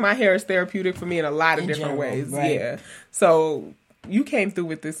changing my hair is therapeutic for me in a lot of different general, ways. right. Yeah. So you came through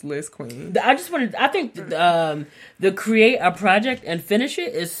with this list, Queen. I think the create a project and finish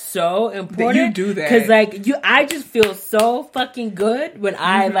it is so important. You do that. Because, like, I just feel so fucking good when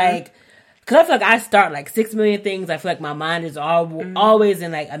I, like, because I feel like I start, like, 6 million things. I feel like my mind is always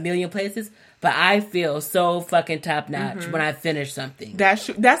in, like, a million places. But I feel so fucking top notch when I finish something. That's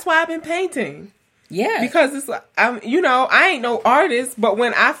why I've been painting. Yeah. Because it's like, I ain't no artist, but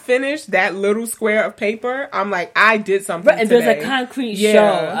when I finish that little square of paper, I'm like, I did something and today. there's a concrete show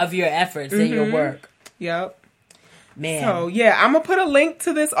of your efforts and your work. Yep. Man. So, yeah, I'm going to put a link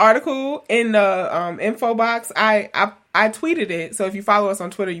to this article in the info box. I tweeted it, so if you follow us on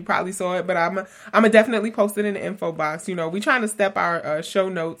Twitter, you probably saw it, but I'm going to definitely post it in the info box. You know, we trying to step our show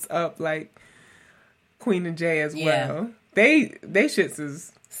notes up like Queen and Jay as well. They shits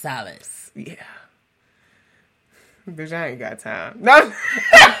is solid. Yeah. Bitch, I ain't got time. No.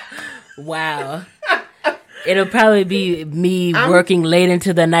 Wow. It'll probably be me working late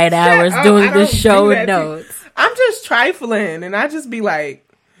into the night hours doing the show notes. I'm just trifling, and I just be like,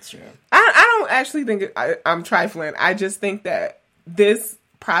 Sure. I don't actually think I'm trifling. I just think that this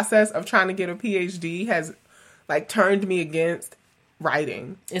process of trying to get a PhD has, like, turned me against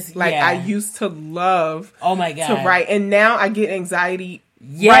writing. It's like, I used to love oh my God. to write, and now I get anxiety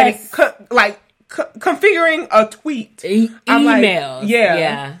Yes. writing, configuring a tweet. I'm Emails.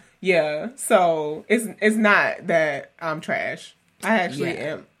 Like, yeah. So it's not that I'm trash. I actually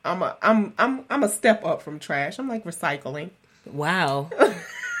am. I'm a step up from trash. I'm like recycling. Wow.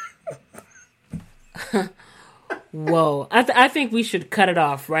 Whoa. I think we should cut it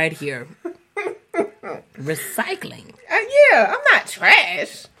off right here. Recycling. Yeah, I'm not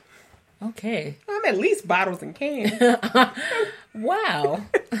trash. Okay. I'm at least bottles and cans. Wow.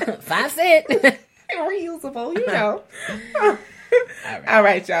 5 cents. reusable, you know. All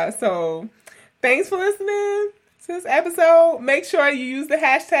right, y'all. So thanks for listening to this episode. Make sure you use the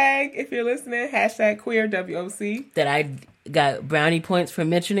hashtag if you're listening, hashtag queer WOC. That I got brownie points for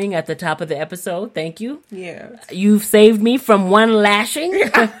mentioning at the top of the episode. Thank you. Yeah. You've saved me from one lashing.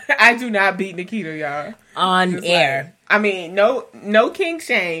 I do not beat Nikita, y'all. On Just air. Like, I mean, no kink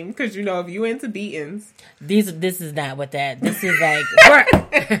shame, because you know if you into beatings. This is not what that. This is like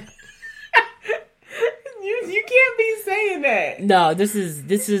You can't be saying that. No, this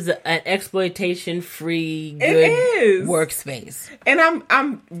is an exploitation free good It is. workspace. And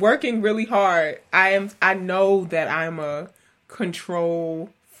I'm working really hard. I know that I'm a control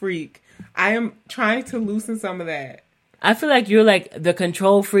freak. I am trying to loosen some of that. I feel like you're like the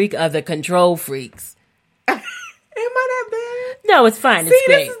control freak of the control freaks. Am I that bad? No, it's fine. See, It's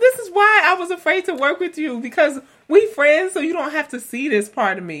great. this is why I was afraid to work with you, because we friends, so you don't have to see this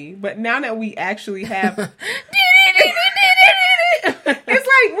part of me. But now that we actually have, it's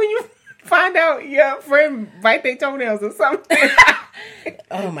like when you find out your friend bite their toenails or something.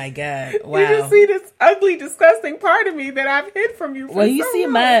 Oh my god! Wow. You just see this ugly, disgusting part of me that I've hid from you. For Well, you so see,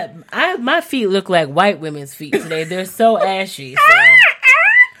 long. my feet look like white women's feet today. They're so ashy. So.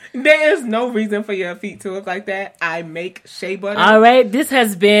 There is no reason for your feet to look like that. I make shea butter. All right, this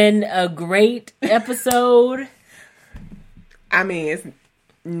has been a great episode. I mean,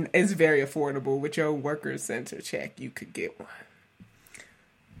 it's very affordable. With your Workers Center check, you could get one.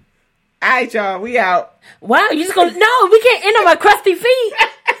 All right, y'all, we out. Wow, you just gonna no? We can't end on my crusty feet.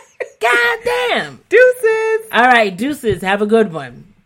 God damn. Deuces. All right, deuces. Have a good one.